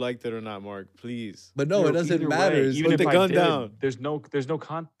confirmed if you liked it or not, Mark. Please. But no, it doesn't Either matter. way, It's even what if the I gun did, down. There's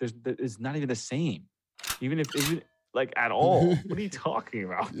it's not even the same. Even like at all. What are you talking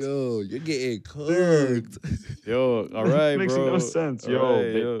about? Yo, you're getting cooked. Yo, all right, It makes bro. no sense. All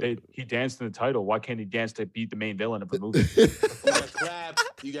Yo, right, he danced in the title. Why can't he dance to beat the main villain of the movie?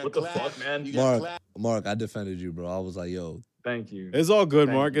 What the fuck, man? Mark, I defended you, bro. I was like, yo, Thank you. It's all good,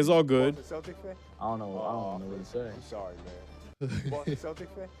 Thank Mark. It's all good. Celtic fan? I don't know what to say. I'm sorry, man. Boston Celtic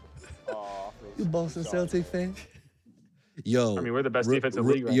fan? Oh, you Boston Celtic fan? Yo, I mean, we're the best defense in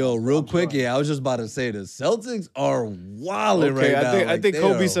the league right yo, now, so real I'm quick, sorry. yeah, I was just about to say the Celtics are wilding Okay, right now. I Like, think they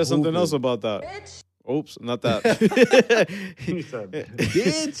Kobe are said something else hooping. about that. Oops, not that. He said,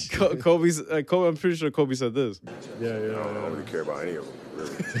 Bitch. Kobe. I'm pretty sure Kobe said this. I don't really care about any of them,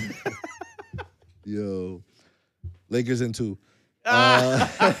 really. Yo, Lakers in 2.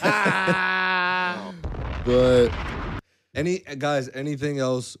 But anything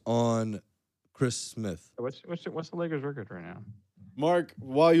else on Chris Smith? what's the Lakers record right now? Mark,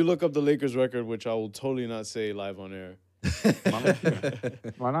 while you look up the Lakers record, which I will totally not say live on air.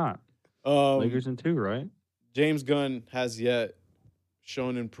 Why not? Um, Lakers in 2, right? James Gunn has yet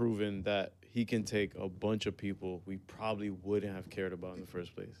shown and proven that he can take a bunch of people we probably wouldn't have cared about in the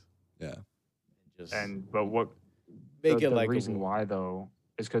first place. Yeah. Just But what make the it like reason why though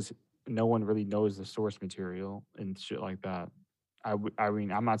is because no one really knows the source material and shit like that. I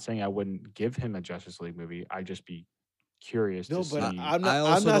mean, I'm not saying I wouldn't give him a Justice League movie. I'd just be curious No, to but see. I'm I not. also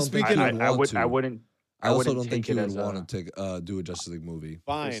I'm not don't think speaking. he of, would I want would. to. I wouldn't. I also wouldn't don't think take he it would as want to do a Justice League movie.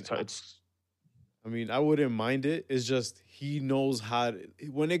 fine. It's I mean, I wouldn't mind it. It's just he knows how.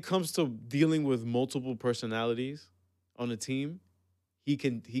 When it comes to dealing with multiple personalities on a team, he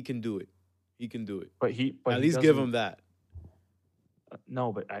can do it. He can do it. but he. But At he least give doesn't- him that.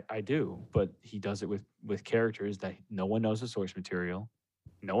 No, but I do. But he does it with characters that no one knows the source material.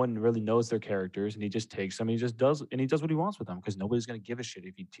 No one really knows their characters, and he just takes them. He just does, and he does what he wants with them because nobody's gonna give a shit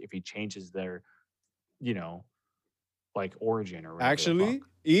if he changes their, like origin or whatever the Actually, fuck.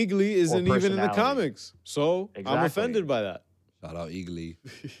 Eagly isn't even in the personality. comics, so I'm Exactly. offended by that. Shout out Eagly.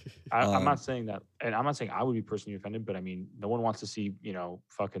 I'm Um, not saying that, and I'm not saying I would be personally offended, but I mean, no one wants to see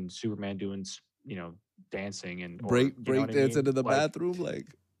fucking Superman doing dancing and Break you know what I dancing mean? in the Like, bathroom,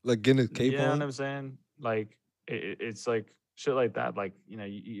 like getting a cape You know what on. I'm saying? Like it's like shit like that. Like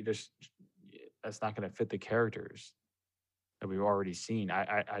you just that's not going to fit the characters that we've already seen.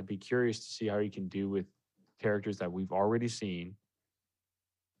 I'd be curious to see how he can do with characters that we've already seen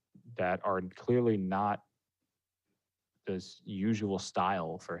that are clearly not this usual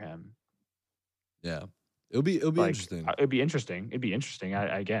style for him. Yeah, it'll be Like, interesting. It'd be interesting. It'd be interesting.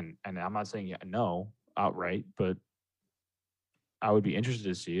 Again, and I'm not saying no outright, but I would be interested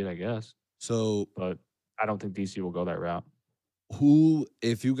to see it, I guess. So, But I don't think DC will go that route. who,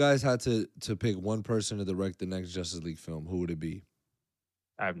 if you guys had to pick one person to direct the next Justice League film, who would it be?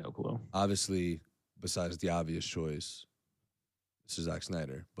 I have no clue. Obviously, besides the obvious choice, this is Zack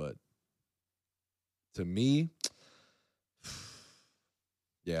Snyder. But to me,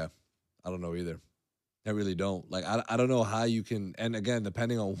 yeah, I don't know either. I really don't. Like, I don't know how you can. And again,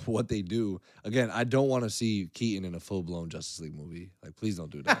 depending on what they do, again, I don't want to see Keaton in a full blown Justice League movie. Like, please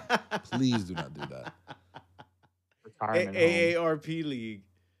don't do that. Please do not do that. Retirement home. AARP League.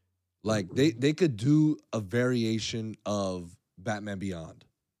 Like, they could do a variation of Batman Beyond.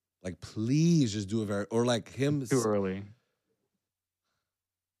 Like, please just do a or like him. Too early.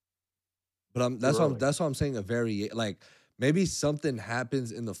 But that's what I'm saying. Like, maybe something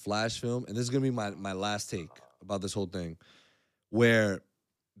happens in the Flash film, and this is gonna be my last take about this whole thing, where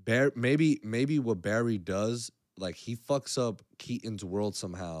maybe what Barry does, like, he fucks up Keaton's world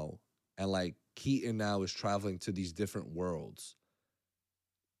somehow, and like Keaton now is traveling to these different worlds,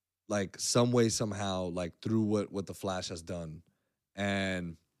 like some way somehow, like through what the Flash has done,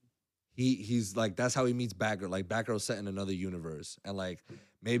 and he's like, that's how he meets Batgirl. Like, Batgirl's set in another universe, and like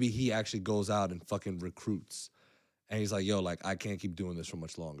maybe he actually goes out and fucking recruits. And he's like, yo, like, I can't keep doing this for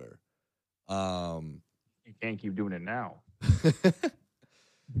much longer. You can't keep doing it now.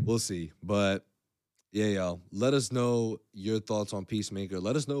 We'll see. But, yeah, yo, let us know your thoughts on Peacemaker.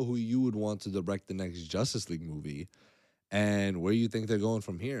 Let us know who you would want to direct the next Justice League movie and where you think they're going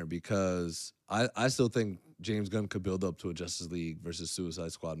from here. Because I still think James Gunn could build up to a Justice League versus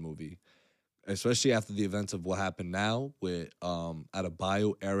Suicide Squad movie, especially after the events of what happened now with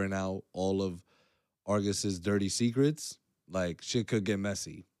Adebayo airing out all of Argus's dirty secrets. Like, shit could get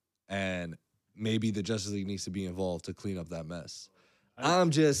messy, and maybe the Justice League needs to be involved to clean up that mess. I'm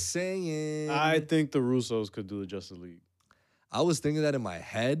just saying. I think the Russos could do the Justice League. I was thinking that in my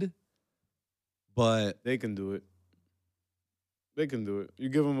head, but They can do it. They can do it. You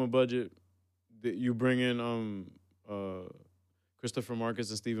give them a budget. You bring in Christopher Marcus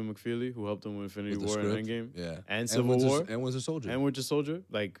and Stephen McFeely, who helped them with Infinity with the War and script, Endgame, yeah, and Civil War, and Winter Soldier, and Winter Soldier.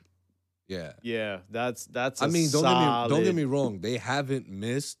 Like, yeah. That's. I mean, don't solid... get me wrong. They haven't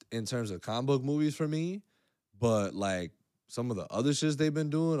missed in terms of comic book movies for me, but like some of the other shits they've been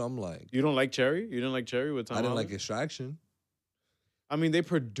doing, I'm like, You don't like Cherry? You didn't like Cherry with Tom I didn't Holland? like Extraction. I mean, they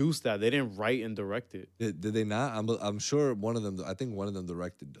produced that. They didn't write and direct it. Did they not? I'm sure one of them. I think one of them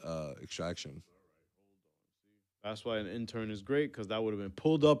directed Extraction. That's why an intern is great, because that would have been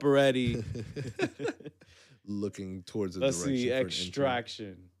pulled up already. Looking towards the Let's direction see, for an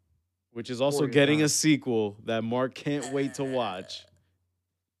Extraction, which is also 49. getting a sequel that Mark can't wait to watch.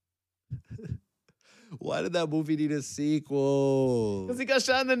 intern. Why did that movie need a sequel? Because he got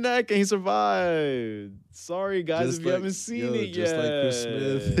shot in the neck and he survived. Sorry, guys, Just if you like- haven't seen yo, it yet. just like Chris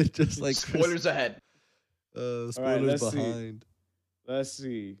Smith. Just like Spoilers ahead. Spoilers right, let's see. behind. Let's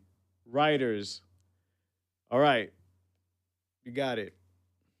see. Writers. All right. You got it.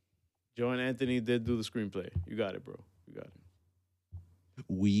 Joe and Anthony did do the screenplay. You got it, bro. You got it.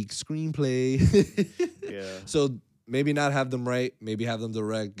 Weak screenplay. Yeah. So maybe not have them write, maybe have them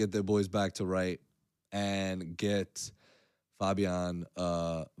direct, get their boys back to write, and get Fabian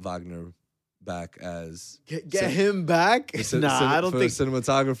Wagner back as Get him back? I don't think.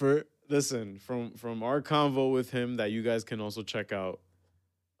 cinematographer. Listen, from our convo with him that you guys can also check out.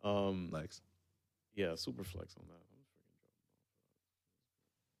 Lex. Yeah, super flex on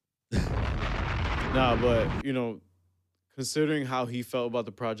that. Nah, but considering how he felt about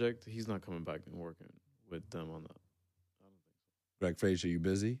the project, he's not coming back and working with them on that. Greg Fraser, you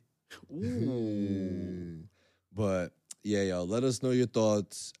busy? Ooh. But yeah, y'all, let us know your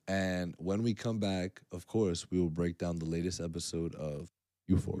thoughts. And when we come back, of course, we will break down the latest episode of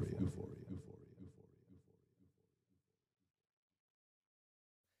Euphoria.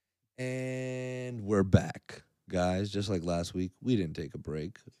 And we're back, guys. Just like last week, we didn't take a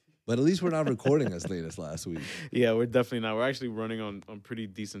break. But at least we're not recording as late as last week. Yeah, we're definitely not. We're actually running on pretty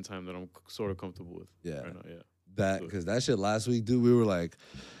decent time that I'm sort of comfortable with. Yeah. Right now, yeah. Because that shit last week, dude, we were like,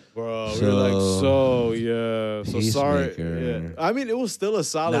 Bro, we were like, so sorry. Peacemaker. Yeah. I mean, it was still a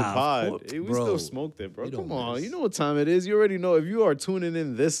solid Nah, pod. fuck, We bro. still smoked it, bro. You don't Come on. miss. You know what time it is. You already know. If you are tuning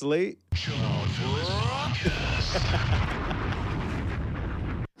in this late.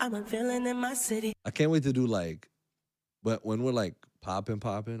 I'm a villain in my city. I can't wait to do like, but when we're like popping,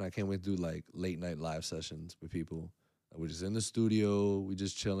 I can't wait to do like late night live sessions with people. Like, we're just in the studio, we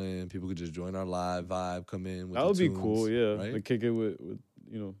just chilling. People could just join our live vibe, come in. With That would the be tunes, cool, yeah. right? Like kick it with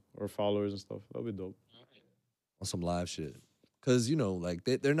our followers and stuff. That would be dope. On some live shit, because like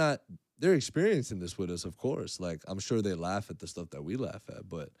they're experiencing this with us, of course. Like I'm sure they laugh at the stuff that we laugh at,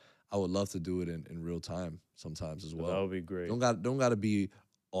 but I would love to do it in real time sometimes as well. That would be great. Don't got to be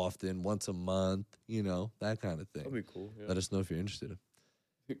often, once a month, that kind of thing. That'd be cool. Yeah. Let us know if you're interested.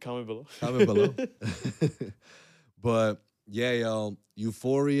 Comment below. Comment below. But yeah, yo,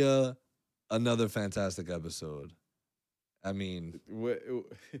 Euphoria, another fantastic episode. I mean,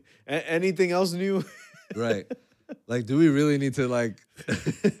 anything else new? right. Like, do we really need to like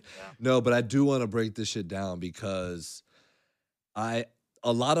No, but I do want to break this shit down because a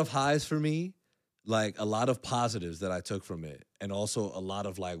lot of highs for me, like a lot of positives that I took from it, and also a lot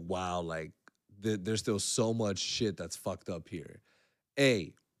of like, wow, like there's still so much shit that's fucked up here.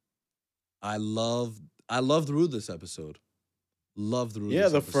 I loved Rue this episode. Loved Rue. Yeah,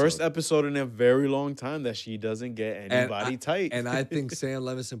 this the episode. first episode in a very long time that she doesn't get anybody tight. And I think Sam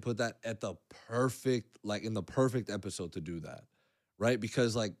Levinson put that at the perfect, like in the perfect episode to do that, right?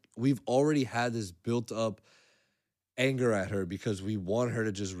 Because like we've already had this built up anger at her because we want her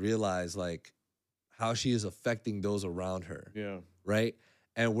to just realize like how she is affecting those around her. Yeah. Right?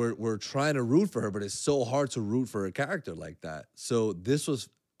 And we're trying to root for her, but it's so hard to root for a character like that. So this was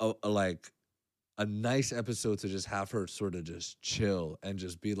a nice episode to just have her sort of just chill and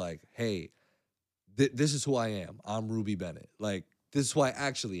just be like, hey, this is who I am. I'm Ruby Bennett. Like, this is who I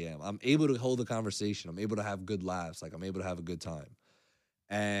actually am. I'm able to hold a conversation. I'm able to have good laughs. Like, I'm able to have a good time.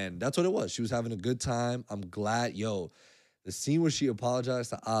 And that's what it was. She was having a good time. I'm glad. The scene where she apologized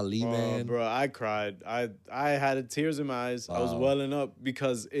to Ali, man. Bro, I cried. I had tears in my eyes. I was welling up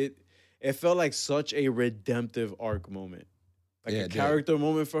because it felt like such a redemptive arc moment. Like a character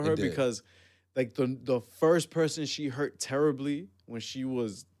moment for her because like the first person she hurt terribly when she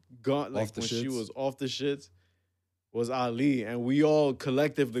was gone, like when she was off the shits, was Ali. And we all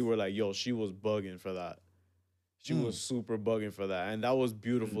collectively were like, yo, she was bugging for that. She was super bugging for that. And that was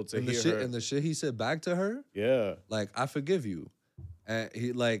beautiful to hear her. And the shit he said back to her, yeah. Like, I forgive you. And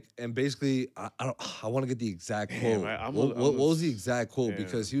he like, and basically, I want to get the exact quote. What was the exact quote? Damn.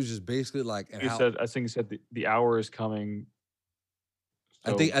 Because he was just basically like, and I think he said the hour is coming.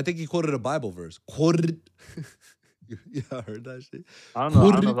 So, I think he quoted a Bible verse. Quoted. Yeah, I heard that shit. I don't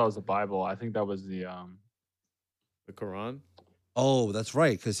know if that was the Bible. I think that was the Quran. Oh, that's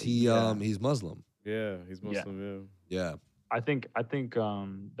right, because he's Muslim. Yeah, he's Muslim. Yeah. I think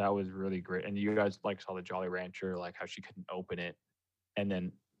that was really great. And you guys like saw the Jolly Rancher, like how she couldn't open it, and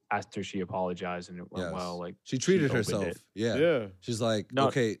then after she apologized and it went well, like she treated opened herself. it. Yeah. She's like,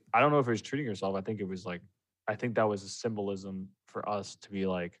 okay. I don't know if it was treating herself. I think it was like, I think that was a symbolism for us to be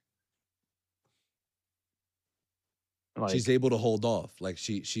like she's able to hold off. Like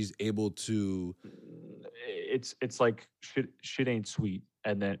she's able to. It's like shit ain't sweet,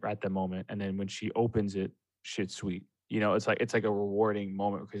 and then at the moment, and then when she opens it, shit's sweet. It's like a rewarding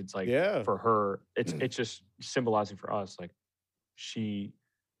moment because it's like for her, it's just symbolizing for us like she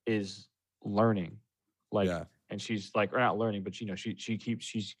is learning, like, and she's like, or not learning, but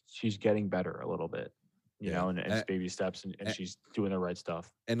she's getting better a little bit. And it's baby steps, and she's doing the right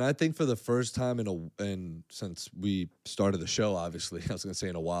stuff. And I think for the first time and since we started the show, obviously, I was gonna say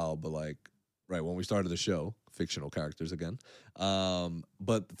in a while, but like right when we started the show, fictional characters again.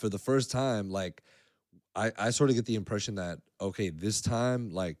 But for the first time, like I sort of get the impression that okay, this time,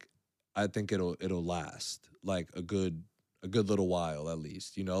 like I think it'll last like a good little while at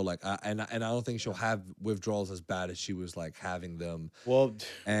least. Like I don't think she'll have withdrawals as bad as she was like having them. Well,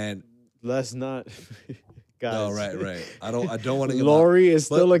 and let's not. Guys. No, right. I don't want to get Lori is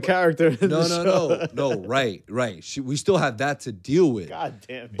still a character. No. Right. We still have that to deal with. God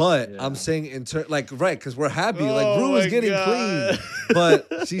damn it. But I'm saying because we're happy. Like Rue is getting clean,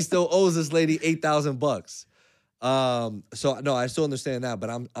 but she still owes this lady $8,000. So no, I still understand that,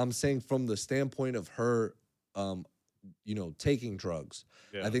 but I'm saying from the standpoint of her, taking drugs.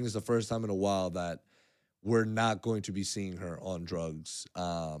 Yeah. I think it's the first time in a while that we're not going to be seeing her on drugs.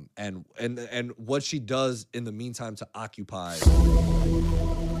 And what she does in the meantime to occupy. Shit,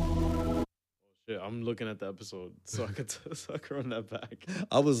 I'm looking at the episode so I could run that back.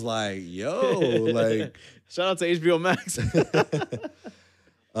 I was like, yo, like shout out to HBO Max.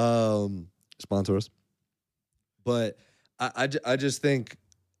 Sponsor us. But I just think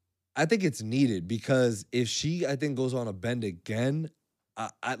it's needed because if she, I think, goes on a bend again,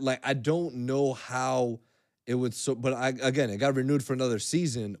 I don't know how it would but again, it got renewed for another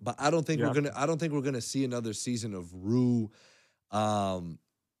season, but I don't think Yeah. we're gonna see another season of Rue.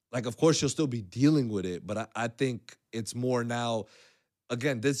 Like, of course, she'll still be dealing with it, but I think it's more now.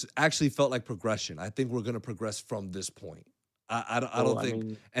 Again, this actually felt like progression. I think we're gonna progress from this point. I don't think,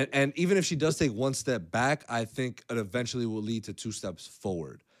 mean, and even if she does take one step back, I think it eventually will lead to 2 steps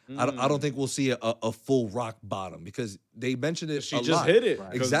forward. I don't think we'll see a full rock bottom because they mentioned it. She a just lot. hit it.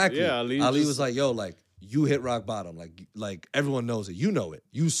 Right. 'Cause, Exactly. Yeah, Ali was just- like, "Yo, like you hit rock bottom. Like everyone knows it. You know it.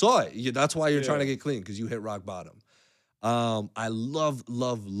 You saw it. That's why you're trying to Yeah. get clean because you hit rock bottom." I love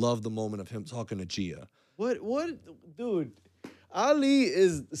the moment of him talking to Gia. What, dude? Ali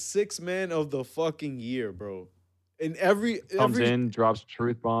is 6th man of the fucking year, bro. In comes in, drops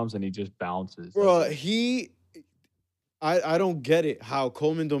truth bombs, and he just bounces. bro. I don't get it. How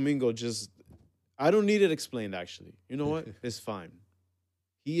Coleman Domingo just, I don't need it explained. Actually, you know what? It's fine.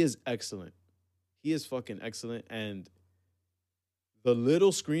 He is excellent. He is fucking excellent, and the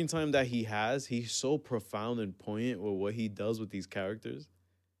little screen time that he has, he's so profound and poignant with what he does with these characters.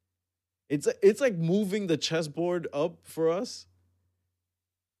 It's like moving the chessboard up for us.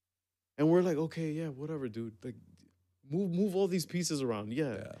 And we're like, okay, yeah, whatever, dude. Like, move all these pieces around.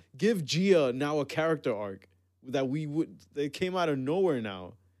 Yeah. Give Gia now a character arc that came out of nowhere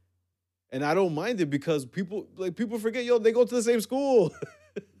now. And I don't mind it because people forget, yo, they go to the same school.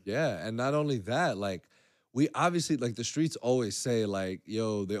 Yeah, and not only that, like we obviously like the streets always say like,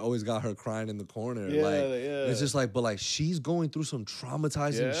 yo, they always got her crying in the corner. Yeah, like, yeah. It's just like, but like she's going through some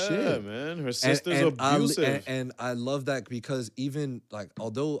traumatizing Yeah, shit. man. Her sister's abusive. And I love that because even like,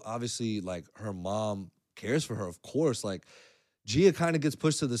 although obviously like her mom cares for her, of course, like Gia kind of gets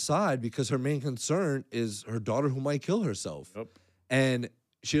pushed to the side because her main concern is her daughter who might kill herself. Yep. And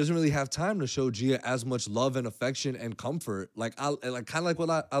she doesn't really have time to show Gia as much love and affection and comfort. Like kind of like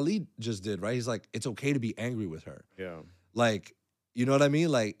what Ali just did, right? He's like, it's okay to be angry with her. Yeah. Like, you know what I mean?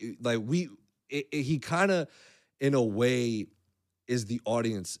 Like he kind of, in a way, is the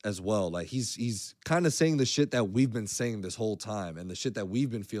audience as well. Like he's kind of saying the shit that we've been saying this whole time and the shit that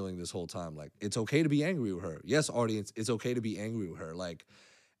we've been feeling this whole time. Like, it's okay to be angry with her. Yes, audience, it's okay to be angry with her. Like,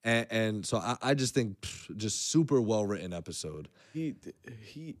 and so I just think just super well written episode.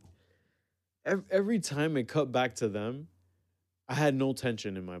 Every time it cut back to them, I had no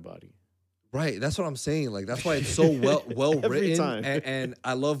tension in my body. Right, that's what I'm saying. Like that's why it's so well Every written, time. and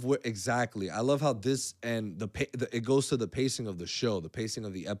I love exactly. I love how this and it goes to the pacing of the show, the pacing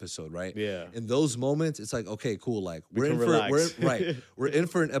of the episode, right? Yeah. In those moments, it's like, okay, cool. Like We can relax. we're in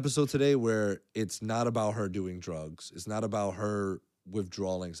for an episode today where it's not about her doing drugs. It's not about her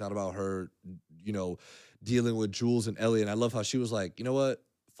withdrawing. It's not about her, dealing with Jules and Elliot. And I love how she was like, you know what?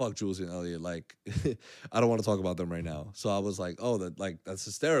 Fuck Jules and Elliot. Like, I don't want to talk about them right now. So I was like, oh, that's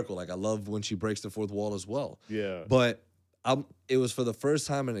hysterical. Like, I love when she breaks the fourth wall as well. Yeah. But it was for the first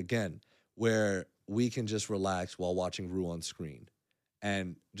time and again where we can just relax while watching Rue on screen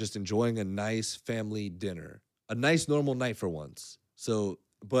and just enjoying a nice family dinner, a nice normal night for once. So,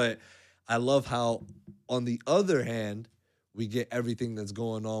 but I love how on the other hand, we get everything that's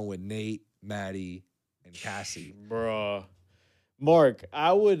going on with Nate, Maddie, and Cassie. Bruh. Mark,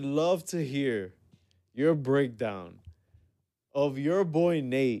 I would love to hear your breakdown of your boy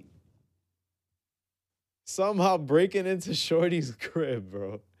Nate somehow breaking into Shorty's crib,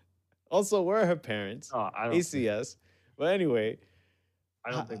 bro. Also, where are her parents? Oh, ACS. But anyway.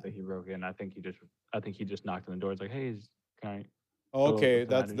 I don't think that he broke in. I think he just knocked on the door. It's like, hey, can I? Okay,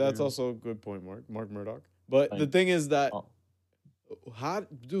 can I do that's you? also a good point, Mark Murdoch. But the Like, thing is that, oh. how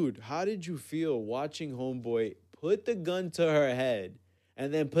did you feel watching Homeboy put the gun to her head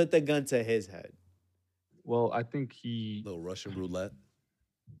and then put the gun to his head? Well, I think he Little Russian roulette.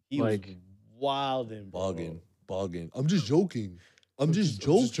 He was Like, wilding, bro. Bogging. I'm just joking. I'm just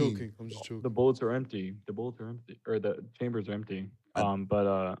joking. I'm just joking. the bullets are empty. The bullets are empty, or the chambers are empty.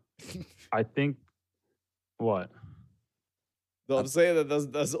 But I think what? No, I'm saying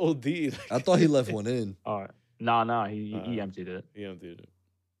that's OD. I thought he left one in. Nah, he emptied it. He emptied it.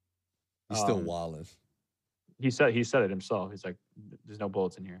 He's still Um, wilding. He said it himself. He's like, "There's no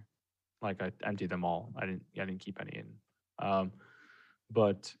bullets in here. Like I emptied them all. I didn't keep any in."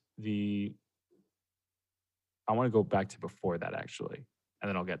 But I want to go back to before that actually, and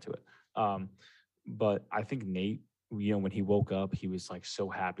then I'll get to it. But I think Nate, when he woke up, he was like so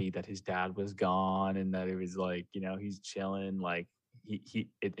happy that his dad was gone and that it was like, he's chilling. Like he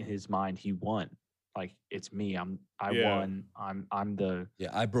in his mind he won. Like it's me. I Yeah. won. I'm the Yeah,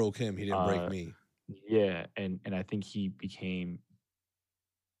 I broke him. He didn't break me. yeah, and I think he became.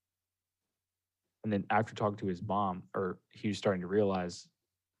 And then after talking to his mom, or he was starting to realize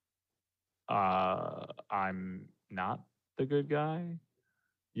I'm not the good guy.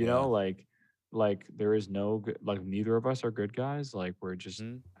 You Yeah. know, like there is no good, like neither of us are good guys. Like we're just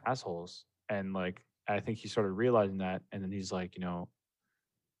Mhm. assholes. And like I think he started realizing that, and then he's like, and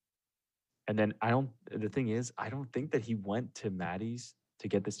then the thing is, I don't think that he went to Maddie's to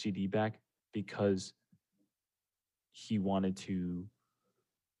get this GD back because he wanted to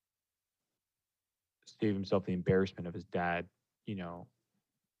save himself the embarrassment of his dad, Yeah.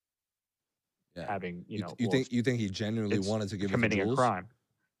 having, You, well, you think he genuinely it's wanted to give it to committing a Jules? crime.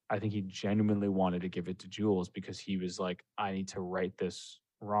 I think he genuinely wanted to give it to Jules because he was like, I need to right this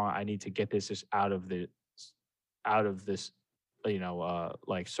wrong. I need to get this just out of this,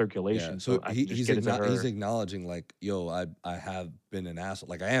 like circulation. Yeah. So I can just he's get it to her. he's acknowledging like, yo, I have been an asshole.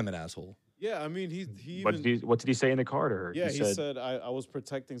 Like I am an asshole. Yeah, I mean, he what even did he say in the car to her? yeah, he said I was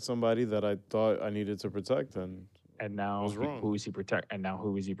protecting somebody that I thought I needed to protect, and now was wrong. who is he protect? And now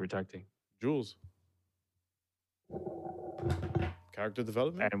who is he protecting? Jules. Character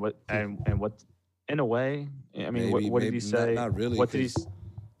development. And what? In a way, I mean, Maybe- what did maybe he say? not really, What did he? 'cause-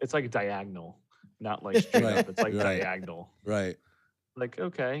 It's like diagonal, not like straight Right, up. It's like right. diagonal. Right. Like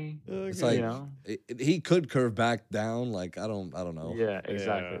okay, It's Okay. like he could curve back down. Like I don't know. yeah,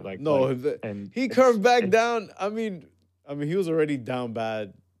 exactly. Yeah. Like no, like, and he it's- curved back it's- down. I mean, he was already down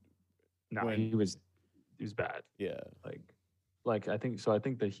bad. No, when- he was bad. Yeah, Like I think so. I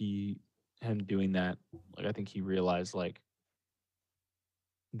think that him doing that, like I think he realized like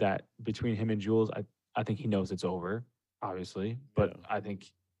that between him and Jules, I think he knows it's over, obviously. But Yeah. I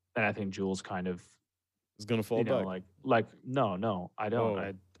think Jules kind of it's gonna fall back. like no, I don't.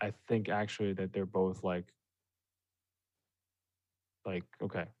 Oh. I think actually that they're both like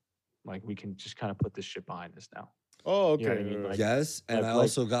okay, like we can just kind of put this shit behind us now. Oh, okay. You know what I mean? Like, Yes, and like- I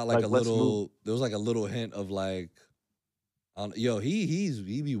also got like like, a let's little. There was like a little hint of like, yo,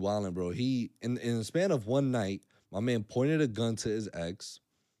 he be wilding, bro. He in the span of one night, my man pointed a gun to his ex,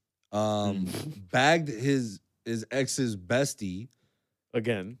 bagged his ex's bestie,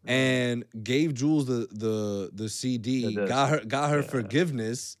 Again. and gave Jules the CD, The got her yeah.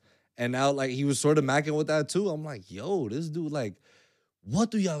 forgiveness, and now like he was sort of macking with that too. I'm like, yo, this dude, like, what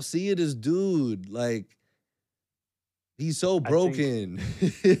do y'all see in this dude? Like, he's so broken.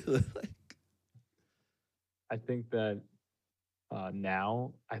 I think that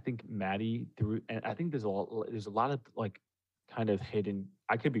now I think Maddie and I think there's a lot of like kind of hidden.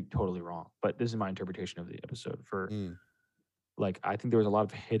 I could be totally wrong, but this is my interpretation of the episode. For Mm. like, I think there was a lot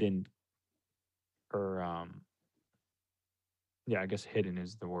of hidden, or yeah, I guess hidden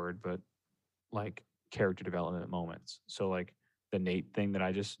is the word, but like character development moments. So like the Nate thing that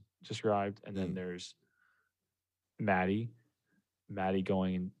I just described, and then there's Maddie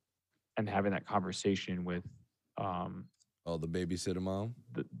going and having that conversation with Oh, the babysitter mom?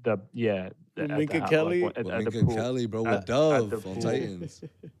 the at the Minka house, Kelly? like, at With the Minka pool. Kelly, bro, with At the Dove on pool. Titans.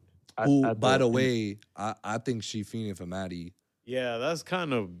 At- Who, at by the in- way, I think she fiending for Maddie. Yeah, that's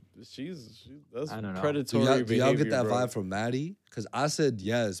kind of that's I don't know. predatory Do y'all behavior. get that bro. vibe from Maddie? Because I said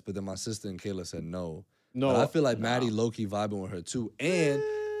yes, but then my sister and Kayla said no. No, But I feel like Maddie low-key vibing with her too. And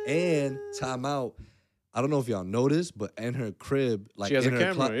time out. I don't know if y'all noticed, but in her crib, like She has in a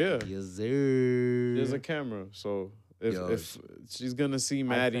her camera, yeah. Yes, sir. there's a camera, so Yo, if she's gonna see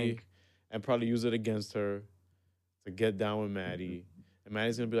Maddie think- and probably use it against her to get down with Maddie, and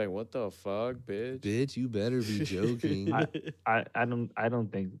Maddie's gonna be like, "What the fuck, bitch?" Bitch, you better be joking. I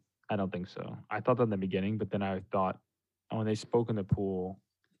don't think so. I thought that in the beginning, but then I thought when they spoke in the pool,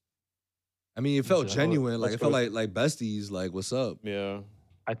 I mean, it felt So, genuine. Like let's it felt go- like besties. Like, what's up? Yeah,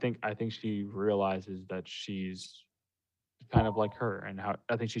 I think she realizes that she's kind of like her, and how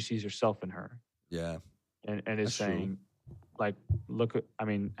I think she sees herself in her, Yeah. and is That's true. saying, like, look at, I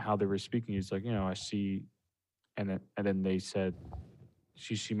mean, how they were speaking is like, I see, and then they said,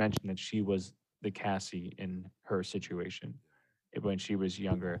 she mentioned that she was the Cassie in her situation when she was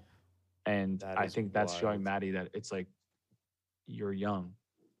younger, and That I is think that's showing wild. Maddie that it's like, you're young,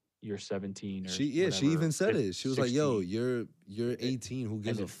 you're 17 or She whatever, even said fif- it. She was like, "Yo, 16. you're 18. Who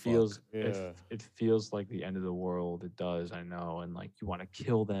gives And a it feels fuck?" Yeah. it feels like the end of the world. It does, I know, and like you want to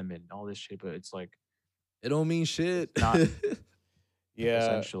kill them and all this shit, but it's like It don't mean shit. Not- yeah.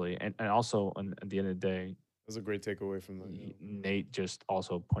 essentially, and also at the end of the day, That's a great takeaway from that. yeah. Nate just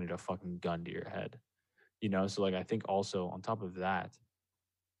also pointed a fucking gun to your head, So like I think also on top of that,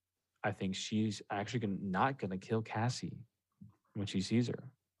 I think she's actually not gonna kill Cassie when she sees her.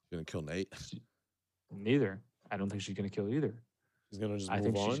 Gonna kill Nate. Neither. I don't think she's gonna kill either. She's gonna just I move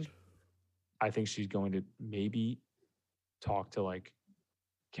think on. she's- I think she's going to maybe talk to like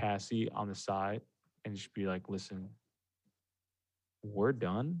Cassie on the side and just be like, listen, we're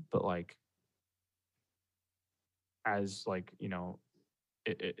done, but like as like, you know,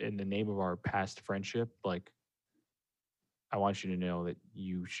 in the name of our past friendship, like, I want you to know that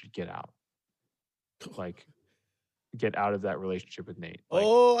you should get out. Like, get out of that relationship with Nate. Like,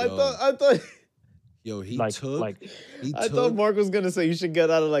 I thought Yo, he like, took. like, He I took. thought Mark was gonna say you should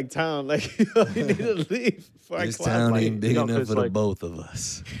get out of like town. Like you need to leave before I This clap. town like, ain't big you know, enough 'cause, for the like- both of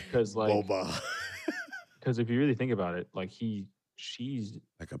us. because like, Boba. because if you really think about it, like she's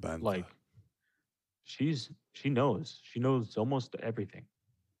Like a bantha. like, she knows almost everything.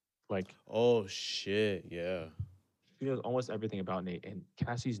 Like, Oh shit! Yeah. she knows almost everything about Nate. And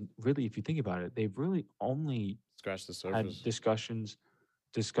Cassie's really, if you think about it, they've really only Scratch the had surface.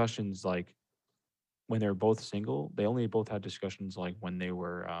 discussions like when they were both single. They only both had discussions like when they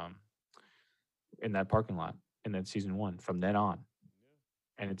were in that parking lot in that season 1. From then on,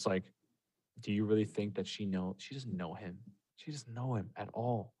 and it's like, do you really think that she doesn't know him? She doesn't know him at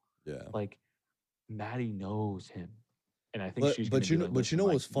all. Yeah. Like, Maddie knows him, and I think she's. But gonna you be know, like, but you "Listen, know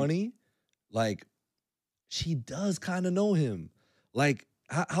like, what's funny? Like, she does kind of know him. Like,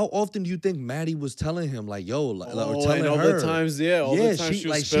 how often do you think Maddie was telling him, like, yo, like, or telling and all her? the times, all the times she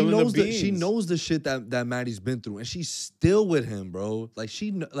was she spilling knows the beans. she knows the shit that Maddie's been through, and she's still with him, bro. Like,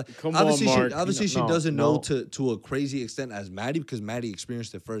 like, Come on, obviously Mark. she No, doesn't know no. to a crazy extent as Maddie, because Maddie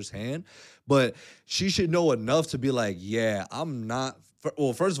experienced it firsthand. But she should know enough to be like, yeah, I'm not.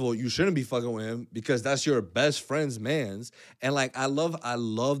 Well, first of all, you shouldn't be fucking with him because that's your best friend's man's. And like, I love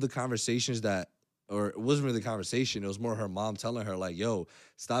the conversations that. Or it wasn't really a conversation. It was more her mom telling her, like, yo,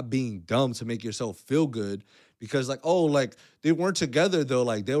 stop being dumb to make yourself feel good. Because, like, oh, like, they weren't together, though.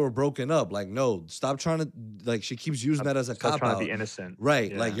 Like, they were broken up. Like, no, stop trying to, like, she keeps using that as a Stop cop trying out. to be innocent.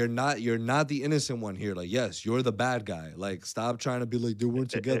 Right. Yeah. Like, you're not the innocent one here. Like, yes, you're the bad guy. Like, stop trying to be like, they weren't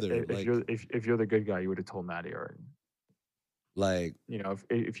together. If you're the good guy, you would have told Maddie already. Like, You know,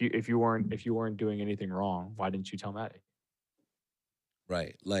 if you weren't doing anything wrong, why didn't you tell Maddie?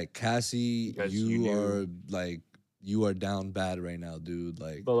 right. Like, Cassie, Because you you knew- are, like, you are down bad right now, dude.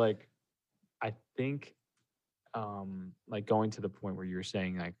 Like, But like, I think, like, going to the point where you're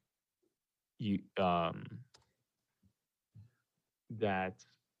saying like, you that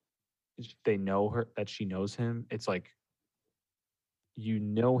they know her, that she knows him. It's like, you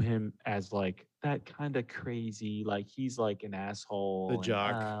know him as like that kind of crazy, like he's like an asshole, The and,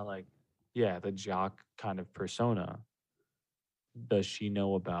 jock. like, yeah, the jock kind of persona. Does she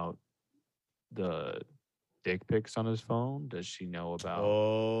know about the dick pics on his phone? Does she know about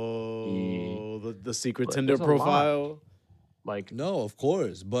The secret But Tinder there's a lot. profile. like no, of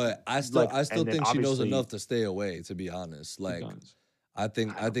course. But I still Like, and then think she knows obviously- enough to stay away, to be honest. Like, guns? I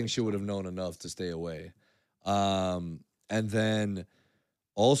think I don't think she would so. have known enough to stay away. And then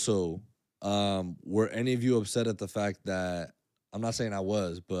also, were any of you upset at the fact that, I'm not saying I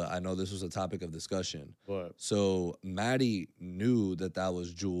was, but I know this was a topic of discussion. What? So Maddie knew that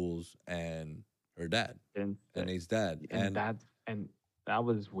was Jules and her dad, and Nate's dad, and that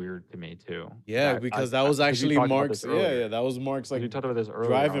was weird to me too. Yeah, because that was because we actually talked about Mark's. this earlier. That was Mark's We like talked about this earlier.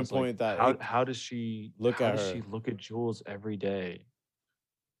 driving I was like, point that how does she look how at does her. she look at Jules every day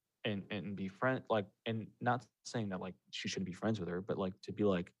and be friend, like, and not saying that like she shouldn't be friends with her, but like to be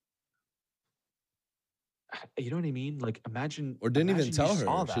like, you know what I mean? Like, imagine, or didn't even imagine tell you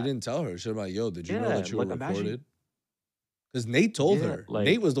saw her. She that. didn't tell her. She was like, "Yo, did you know Yeah, that you were like, imagine- recorded?" Because Nate told Yeah, her. like-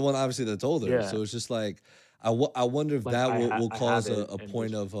 Nate was the one, obviously, that told her. Yeah. So it's just like, I wonder if Like, that I will have cause it a and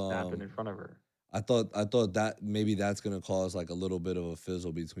point just of snap it in front of her. I thought that maybe that's gonna cause like a little bit of a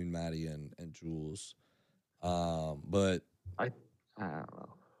fizzle between Maddie and Jules. But I don't know.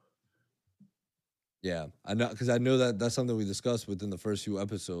 yeah, I know, because I know that's something we discussed within the first few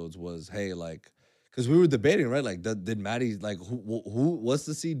episodes was, hey, like, because we were debating, right? Like, did Maddie, like, who what's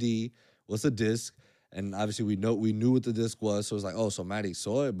the CD, what's the disc? And obviously we knew what the disc was, so it's like, oh, so Maddie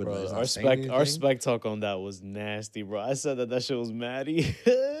saw it, but Bro, it's not our saying spec anything? our spec talk on that was nasty, bro. I said that shit was Maddie.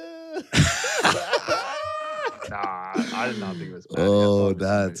 Nah, I did not think it was Maddie. I thought Oh, it was somebody-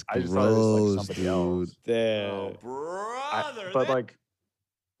 that's I just thought it was like gross, somebody dude. else. Damn. Brother, But like,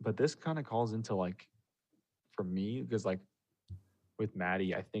 but this kind of calls into like, for me, because like with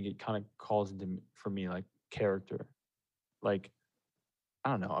Maddie, I think it kind of calls into for me like character. Like, I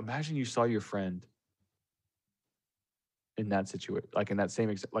don't know. Imagine you saw your friend in that situation, like in that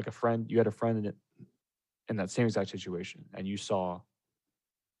same like a friend. You had a friend in that same exact situation, and you saw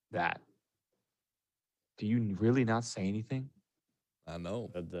that. Do you really not say anything? I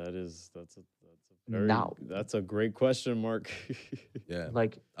know. That's a now? That's a great question, Mark. Yeah.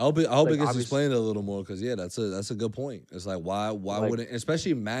 Like, I hope it like, gets obvious- explained a little more because that's a good point. It's like why Like- wouldn't,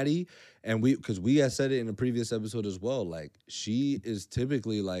 especially Maddie, and we had said it in a previous episode as well. Like she is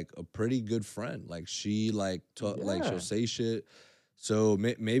typically like a pretty good friend. Like she like like Yeah. she'll say shit. So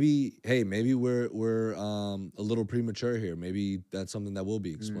maybe we're a little premature here. Maybe that's something that will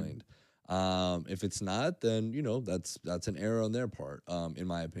be explained. If it's not, then that's an error on their part, in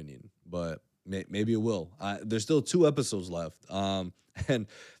my opinion. But maybe it will. There's still 2 episodes left, and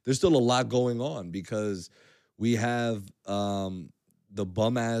there's still a lot going on because we have the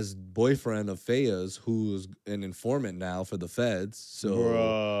bum ass boyfriend of Fea's who's an informant now for the feds. So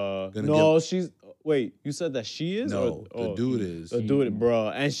Bruh. gonna Wait, you said that she is? no, Or, the dude is. The dude, bro.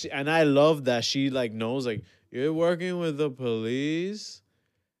 And I love that she like knows like you're working with the police.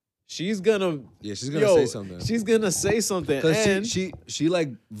 She's gonna She's gonna say something. She's gonna say something. Because And she like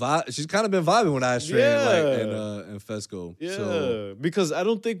she's kind of been vibing with Ashtray and Fesco. yeah, So because I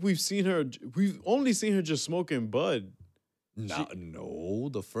don't think we've seen her. We've only seen her just smoking bud. no,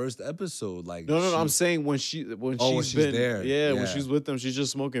 the first episode, like No. I'm saying when she's when she's been there. Yeah, when Yeah. she's with them, she's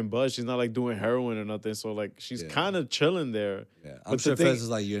just smoking bud. She's not like doing heroin or nothing. So like she's Yeah. kind of chilling there. Yeah, I'm But the sure thing- Fez is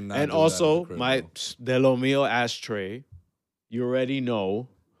like you're not. And doing that at the also crib, my bro. De Lo Mio Ashtray, you already know.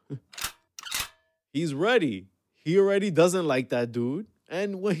 He's ready. He already doesn't like that dude.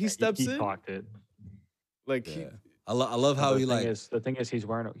 And when he steps he in, talked it. like Yeah. I love how the he thing like is, the thing is he's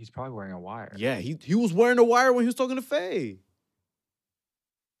probably wearing a wire. he was wearing a wire when he was talking to Faye.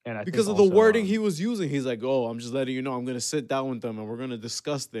 And I Because think of the also, wording he was using. He's like, oh, I'm just letting you know I'm gonna sit down with them and we're gonna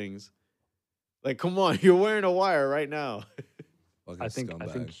discuss things. Like, come on, you're wearing a wire right now. fucking I think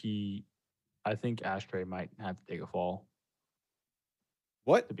scumbag. I think Ashtray might have to take a fall,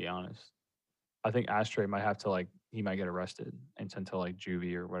 What? to be honest. I think Ashtray might have to he might get arrested and sent to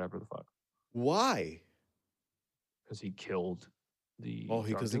juvie or whatever the fuck. Why? Because he killed the Oh,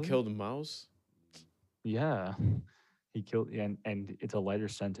 because he drug killed a mouse? dealer? Yeah. He killed and it's a lighter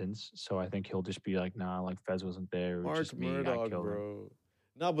sentence, so I think he'll just be like, nah, like Fez wasn't there. It was Mark just me. I Murdoch, killed him. bro.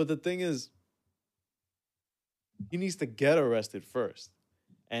 No, but the thing is, he needs to get arrested first.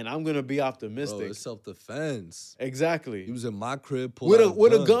 And I'm gonna be Bro, optimistic. it's self defense. Exactly. He was in my crib, pulled With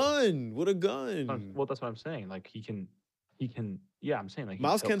out a gun. With a gun. Well, that's what I'm saying. Like he can. Yeah, I'm saying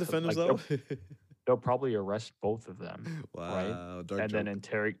Mouse can't defend himself. They'll probably arrest both of them, Wow, right? dark And then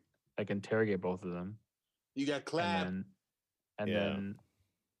joke. interrogate both of them, You got clapped. and Yeah. then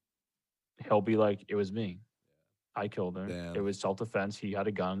he'll be like, "It was me. I killed him. Damn. It was self defense. He had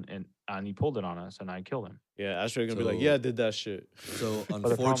a gun and he pulled it on us, and I killed him." Yeah, Ashtray gonna be like, So- yeah, I did that shit. So problem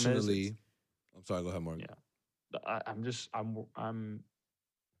is, unfortunately, I'm sorry. Go ahead, Mark. Yeah. I'm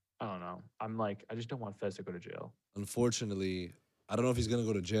I don't know. I just don't want Fez to go to jail. Unfortunately, I don't know if he's gonna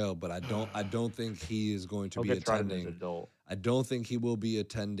go to jail, but I don't think he is going to He'll be get tried as an attending. adult. I don't think he will be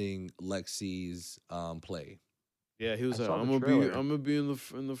attending Lexi's play. Yeah, he was I like, saw the I'm trailer. gonna be in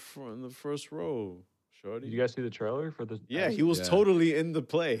the first row, shorty. Did you guys see the trailer for the? Yeah, he was Yeah. totally in the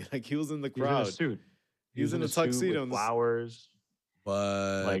play. Like he was in the He was in crowd. a suit. He was in a suit with tuxedo. and the s- flowers.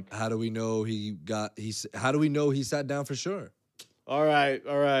 But how do we know how do we know he sat down for sure? All right.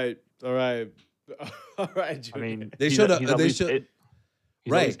 All right. I Junior. mean, They he's should at- have- he's at they least should- it-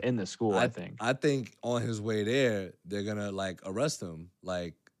 he's at least in the school. I think. I think on his way there, they're gonna arrest him.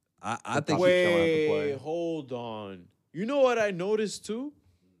 Like I think probably showing up to wait, play. hold on. You know what I noticed too?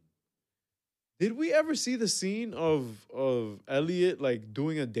 Did we ever see the scene of Elliot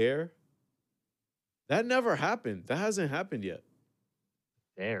doing a dare? That never happened. That hasn't happened yet.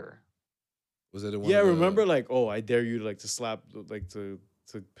 There. was it in one Yeah, of the- remember I dare you to slap to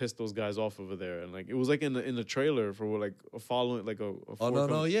piss those guys off over there, and it was in the trailer for a following a Oh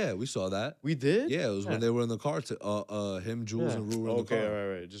no, yeah, we saw that. we did. Yeah, it was when they were in the car to him, Jules, Yeah. and Rue were in the Okay, car.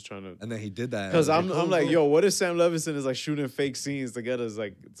 right. Just trying to. And then he did that. Because and I was I'm like, like, cool, yo, what if Sam Levinson is shooting fake scenes to get us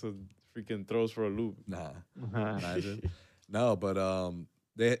to freaking throws for a loop? Nah, imagine. No, but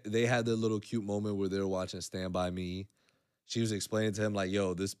they had their little cute moment where they were watching Stand By Me. She was explaining to him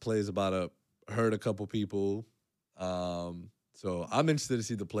yo, this play is about to hurt a couple people. So I'm interested to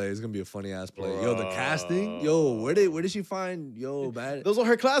see the play. It's gonna be a funny ass play. Yo, the casting. Yo, where did she find? Yo, man. Those are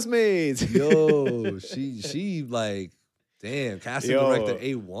her classmates. Yo, she damn casting Yo. director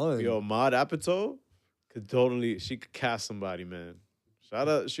A1. Yo, Maud Apatow she could cast somebody, man. Shout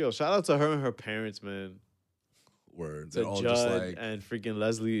out to her and her parents, man. Word. To They're all Judd just and freaking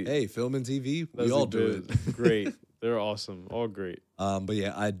Leslie. hey, film and TV. We Leslie all do Bibb. it. Great. They're awesome. All great. But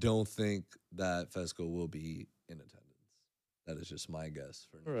yeah, I don't think that Fesco will be in attendance. That is just my guess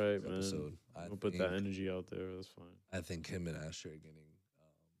for All next right, man. episode. I'll put that energy out there. That's fine. I think him and Asher are getting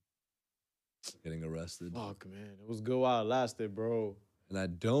getting arrested. Fuck, man. It was good while it lasted, bro. And I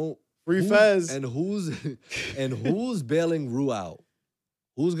don't Free Fez. And who's bailing Rue out?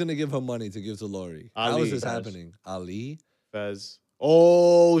 Who's gonna give her money to give to Lori? How Ali. is this Fez. happening? Ali? Fez.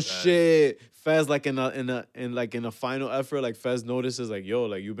 Oh shit. Fez like in a final effort, like Fez notices like, yo,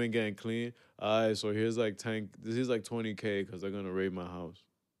 like you've been getting clean. All right, so here's like this is like 20K because they're gonna raid my house.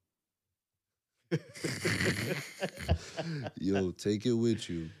 Yo, take it with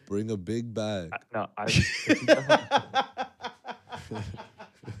you. Bring a big bag. No,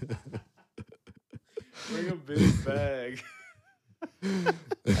 Bring a big bag.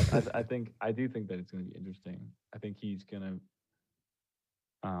 I do think that it's going to be interesting. I think he's gonna,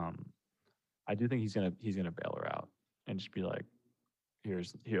 I do think he's gonna bail her out and just be like,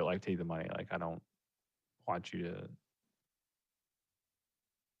 here, like take the money. Like I don't want you to,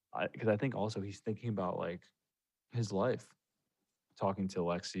 because I think also he's thinking about like his life, talking to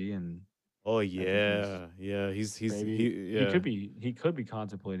Lexi and. Oh yeah, He's he could be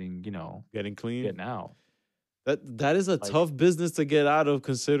contemplating, getting clean, getting out. That is a tough business to get out of,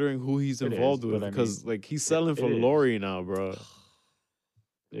 considering who he's involved with. Because like he's selling for Lori now, bro.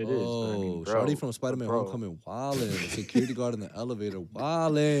 It is. Oh, Shawty from Spider-Man Homecoming wildin'. Security guard in the elevator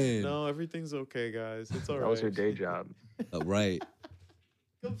wildin'. No, everything's okay, guys. It's all right. That was her day job. Right.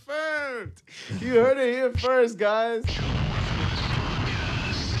 Confirmed. You heard it here first, guys.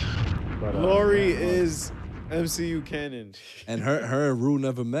 But, Lori is MCU canon. And her and Rue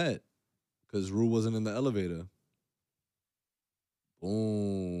never met because Rue wasn't in the elevator.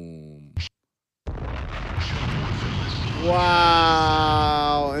 Boom.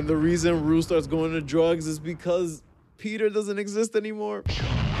 Wow. And the reason Rue starts going to drugs is because Peter doesn't exist anymore.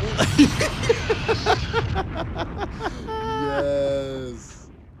 Yes.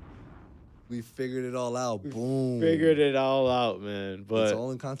 We figured it all out. Boom. Figured it all out, man. But it's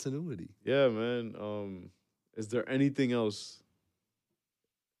all in continuity. Yeah, man. Is there anything else?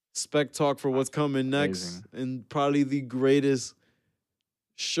 Spec talk for what's coming next, and probably the greatest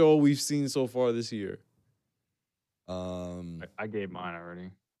show we've seen so far this year. I gave mine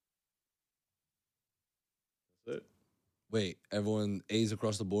already. That's it. Wait, everyone A's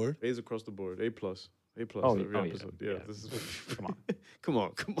across the board? A's across the board. A+. A+ every episode. Yeah. This is Come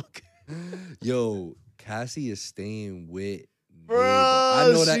on. Come on. Yo, Cassie is staying with Bro, Nate. I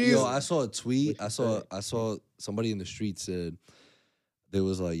know that. she's- Yo, I saw a tweet. I saw somebody in the street said they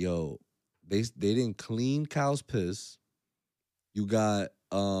was like, yo, they didn't clean cow's piss. You got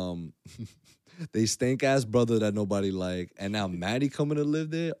they stank ass brother that nobody like, and now Maddie coming to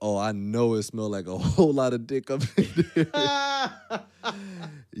live there. Oh, I know it smelled like a whole lot of dick up in there.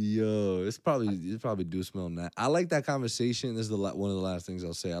 Yo, it probably do smell that. I like that conversation. This is one of the last things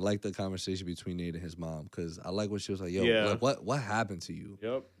I'll say. I like the conversation between Nate and his mom because I like what she was like. Yo, Yeah. like what happened to you?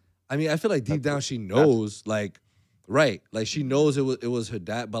 Yep. I mean, I feel like deep down she knows, like, right, like she knows it was her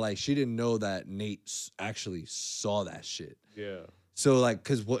dad, but like she didn't know that Nate actually saw that shit. Yeah. So like,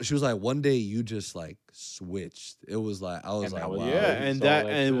 cause she was like, one day you just like switched. It was like I was like, wow. Yeah,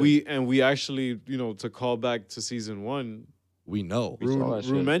 and we actually, to call back to season 1, we know.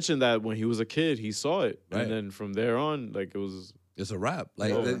 Rue mentioned that when he was a kid, he saw it, Right. and then from there on, like it's a wrap.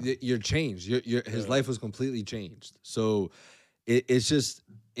 Like over. you're changed. His life was completely changed. So it's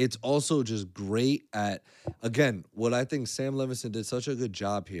also just great at, again, what I think Sam Levinson did such a good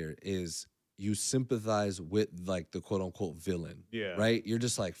job here is you sympathize with like the quote unquote villain. Yeah. Right? You're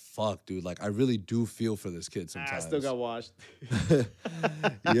just like, fuck, dude. Like I really do feel for this kid sometimes. I still got washed.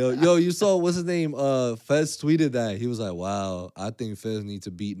 Yo, you saw what's his name? Fez tweeted that. He was like, wow, I think Fez needs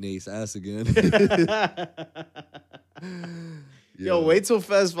to beat Nate's ass again. Yo, wait till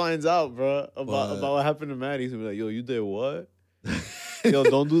Fez finds out, bro, about what happened to Maddie. He's gonna be like, yo, you did what? Yo,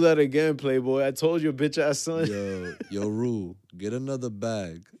 don't do that again, Playboy. I told you, bitch ass son. Yo, Rue, get another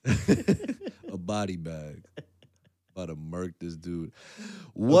bag. A body bag. About to murk this dude.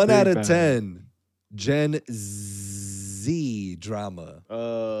 1 out of 10. Gen Z drama.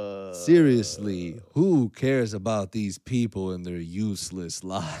 Seriously, who cares about these people and their useless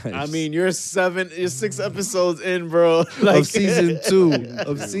lives? I mean, you're 6 episodes in, bro. Like, of season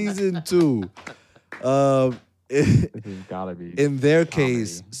 2. This has gotta be In their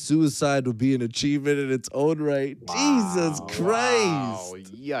case, suicide would be an achievement in its own right. Jesus Christ. Wow,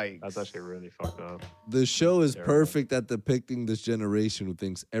 yikes. That's actually really fucked up. The show is perfect at depicting this generation who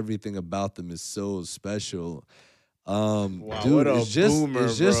thinks everything about them is so special. Dude, what a it's just boomer,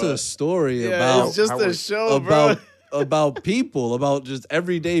 a story about it's just a show, bro. about people, about just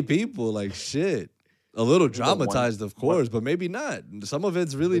everyday people. Like shit. A little dramatized, of course, but maybe not. Some of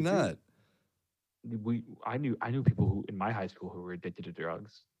it's really not. I knew people who in my high school who were addicted to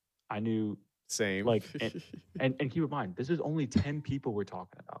drugs. I knew Same. Like, and keep in mind, this is only 10 people we're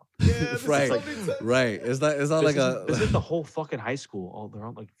talking about. yeah, this Right. is only 10. Right. It's not This like is, this is the whole fucking high school. Oh, they're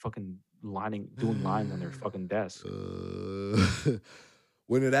all like fucking doing lines on their fucking desk.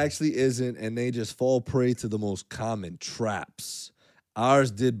 when it actually isn't, and they just fall prey to the most common traps. Ours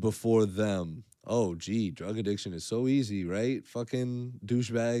did before them. Oh, gee, drug addiction is so easy, right? Fucking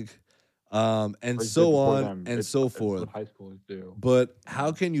douchebag. And Ours so did before on them. and It's- so it's forth. what high schoolers do. But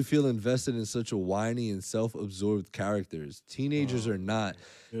how can you feel invested in such a whiny and self-absorbed characters? Teenagers or not,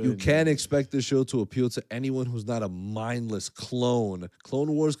 you can't expect the show to appeal to anyone who's not a mindless clone.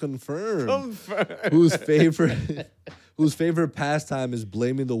 Clone Wars confirmed. Whose favorite pastime is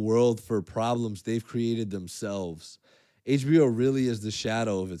blaming the world for problems they've created themselves. HBO really is the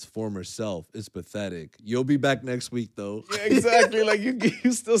shadow of its former self. It's pathetic. You'll be back next week, though. Yeah, exactly. Like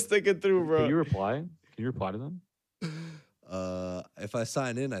you still sticking through, bro. Can you reply? Can you reply to them? If I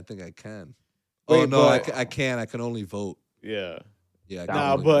sign in, I think I can. Wait, oh no, but- I can't. I can only vote. Yeah. Yeah. I Nah, can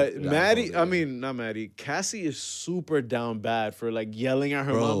Nah, only but vote. Maddie, Yeah. I mean, not Maddie. Cassie is super down bad for like yelling at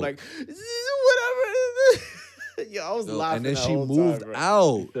her Bro. mom, like, whatever. Yeah, I was Yo, laughing. and then that she whole moved time, bro.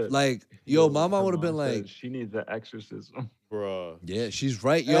 out. said- Like, yo, Her mama would have been mom said like, she needs the exorcism. Bro. yeah, she's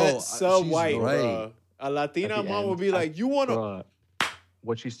right, yo. That's so she's white, right. bro. A Latina At the mom end, would be like, you want to. Bruh,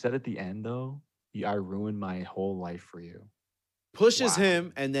 what she said at the end though, I ruined my whole life for you. Pushes Wow.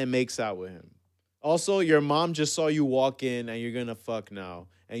 him and then makes out with him. Also, your mom just saw you walk in and you're gonna fuck now.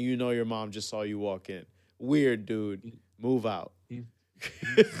 And you know your mom just saw you walk in. Weird, dude. Move out.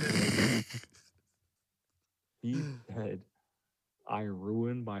 He said, I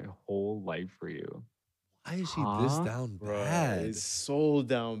ruined my whole life for you. Why is she this Huh? down Bro, bad? it's so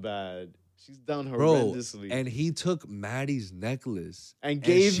down bad. She's down Bro, horrendously. and he took Maddie's necklace And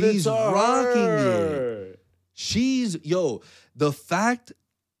gave it she's to rocking her. it. She's, yo, the fact.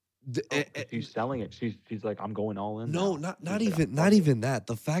 She's selling it. She's like, I'm going all in. No, now." not She's like, even not even that.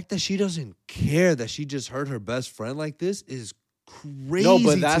 The fact that she doesn't care that she just hurt her best friend like this is crazy. No,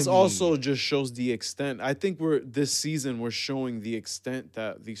 but that's to me. also just shows the extent. I think this season we're showing the extent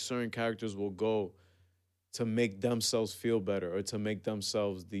that these certain characters will go to make themselves feel better or to make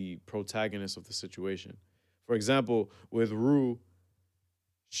themselves the protagonist of the situation. For example, with Rue,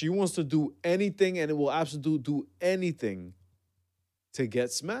 she wants to do anything and it will absolutely do anything to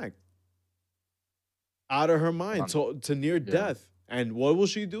get smacked out of her mind to near death. And what will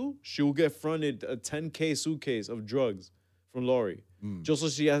she do? She will get fronted a 10K suitcase of drugs from Lori. Just so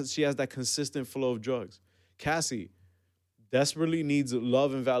she has that consistent flow of drugs. Cassie desperately needs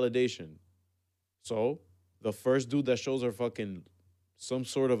love and validation. So the first dude that shows her fucking some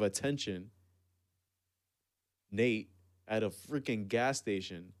sort of attention, Nate, at a freaking gas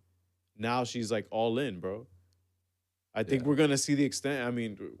station, now she's like all in, bro. I think we're gonna see the extent. I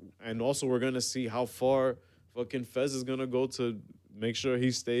mean, and also we're gonna see how far fucking Fez is gonna go to make sure he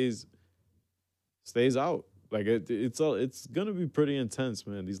stays out. Like it's gonna be pretty intense,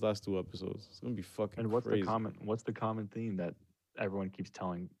 man. These last 2 episodes, it's gonna be fucking. And what's crazy. What's the common theme that everyone keeps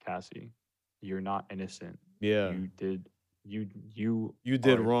telling Cassie? You're not innocent. Yeah, You did. You did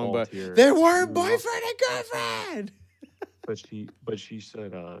are at wrong, fault but here. they weren't You- boyfriend and girlfriend. But she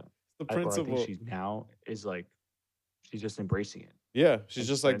said The I principal. think she's now is like she's just embracing it. Yeah, she's And-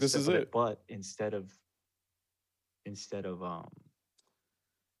 just but like, this is instead- it. But instead of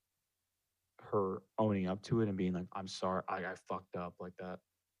her owning up to it and being like, I'm sorry, I fucked up like that.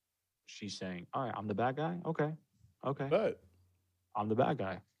 She's saying, all right, I'm the bad guy. Okay. But I'm the bad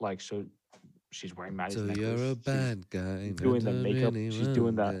guy. Like, so she's wearing Maddie's So necklace. you're a She's bad guy. doing the not makeup. really She's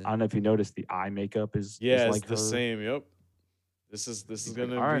doing that. wrong I don't know if you noticed the eye makeup is yeah, it's like the her. same. Yep. This is She's like,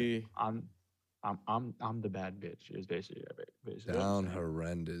 gonna "All right, be. I'm the bad bitch. Is basically what I'm Down saying.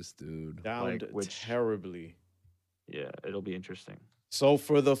 horrendous, dude. Down like, terribly. Yeah, it'll be interesting. So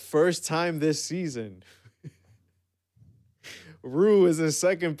for the first time this season, Rue is in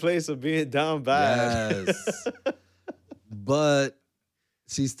second place of being down bad. Yes. But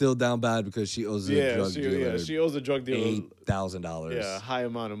she's still down bad because she owes a drug dealer she owes a drug dealer. $8,000. Yeah, a high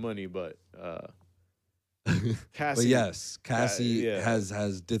amount of money, but Cassie. But yes, Cassie yeah.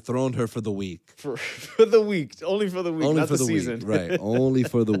 has dethroned her for the week. for the week, only for the week, Only not for the the season. week, right? Only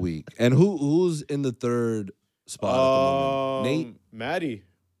for the week. And who's in the third spot at the moment? Nate, Maddie,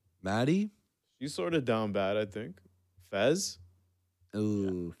 Maddie. she's sort of down bad, I think. Fez,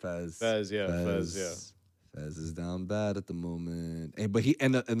 Ooh, Fez. Fez, yeah, Fez, yeah. Fez is down bad at the moment. And, but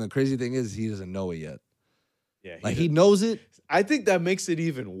the crazy thing is he doesn't know it yet. Yeah, Like he knows it. I think that makes it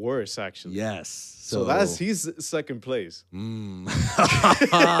even worse, actually. Yes. So he's second place. Mm.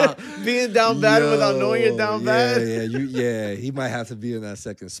 Being down bad without knowing you're down bad. Yeah, he might have to be in that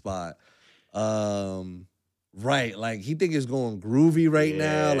second spot. Right, like he think it's going groovy right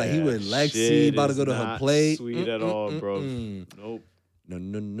now. Like he with Lexi, shit about to is go to her not plate. Sweet at all, bro. Nope. No,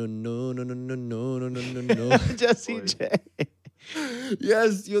 no, no, no, no, no, no, no, no, no, no. Jesse J.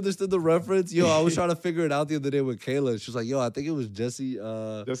 Yes, you understood the reference? Yo, I was trying to figure it out the other day with Kayla. She was like, yo, I think it was Jesse.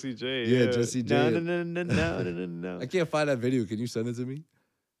 Jesse J. Yeah, Jesse J. No. I can't find that video. Can you send it to me?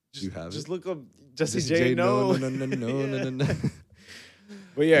 Do you have it? Just look up Jesse J. No. No.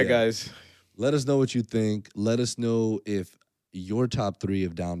 But yeah, guys. Let us know what you think. Let us know if your top 3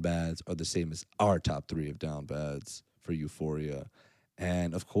 of down bads are the same as our top 3 of down bads for Euphoria.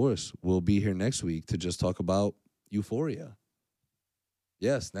 And of course, we'll be here next week to just talk about Euphoria.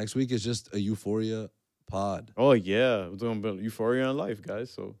 Yes, next week is just a Euphoria pod. Oh, yeah. We're talking about Euphoria in life,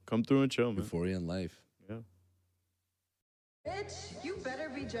 guys. So come through and chill, man. Euphoria in life. Yeah. Bitch, you better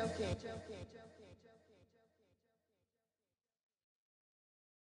be joking.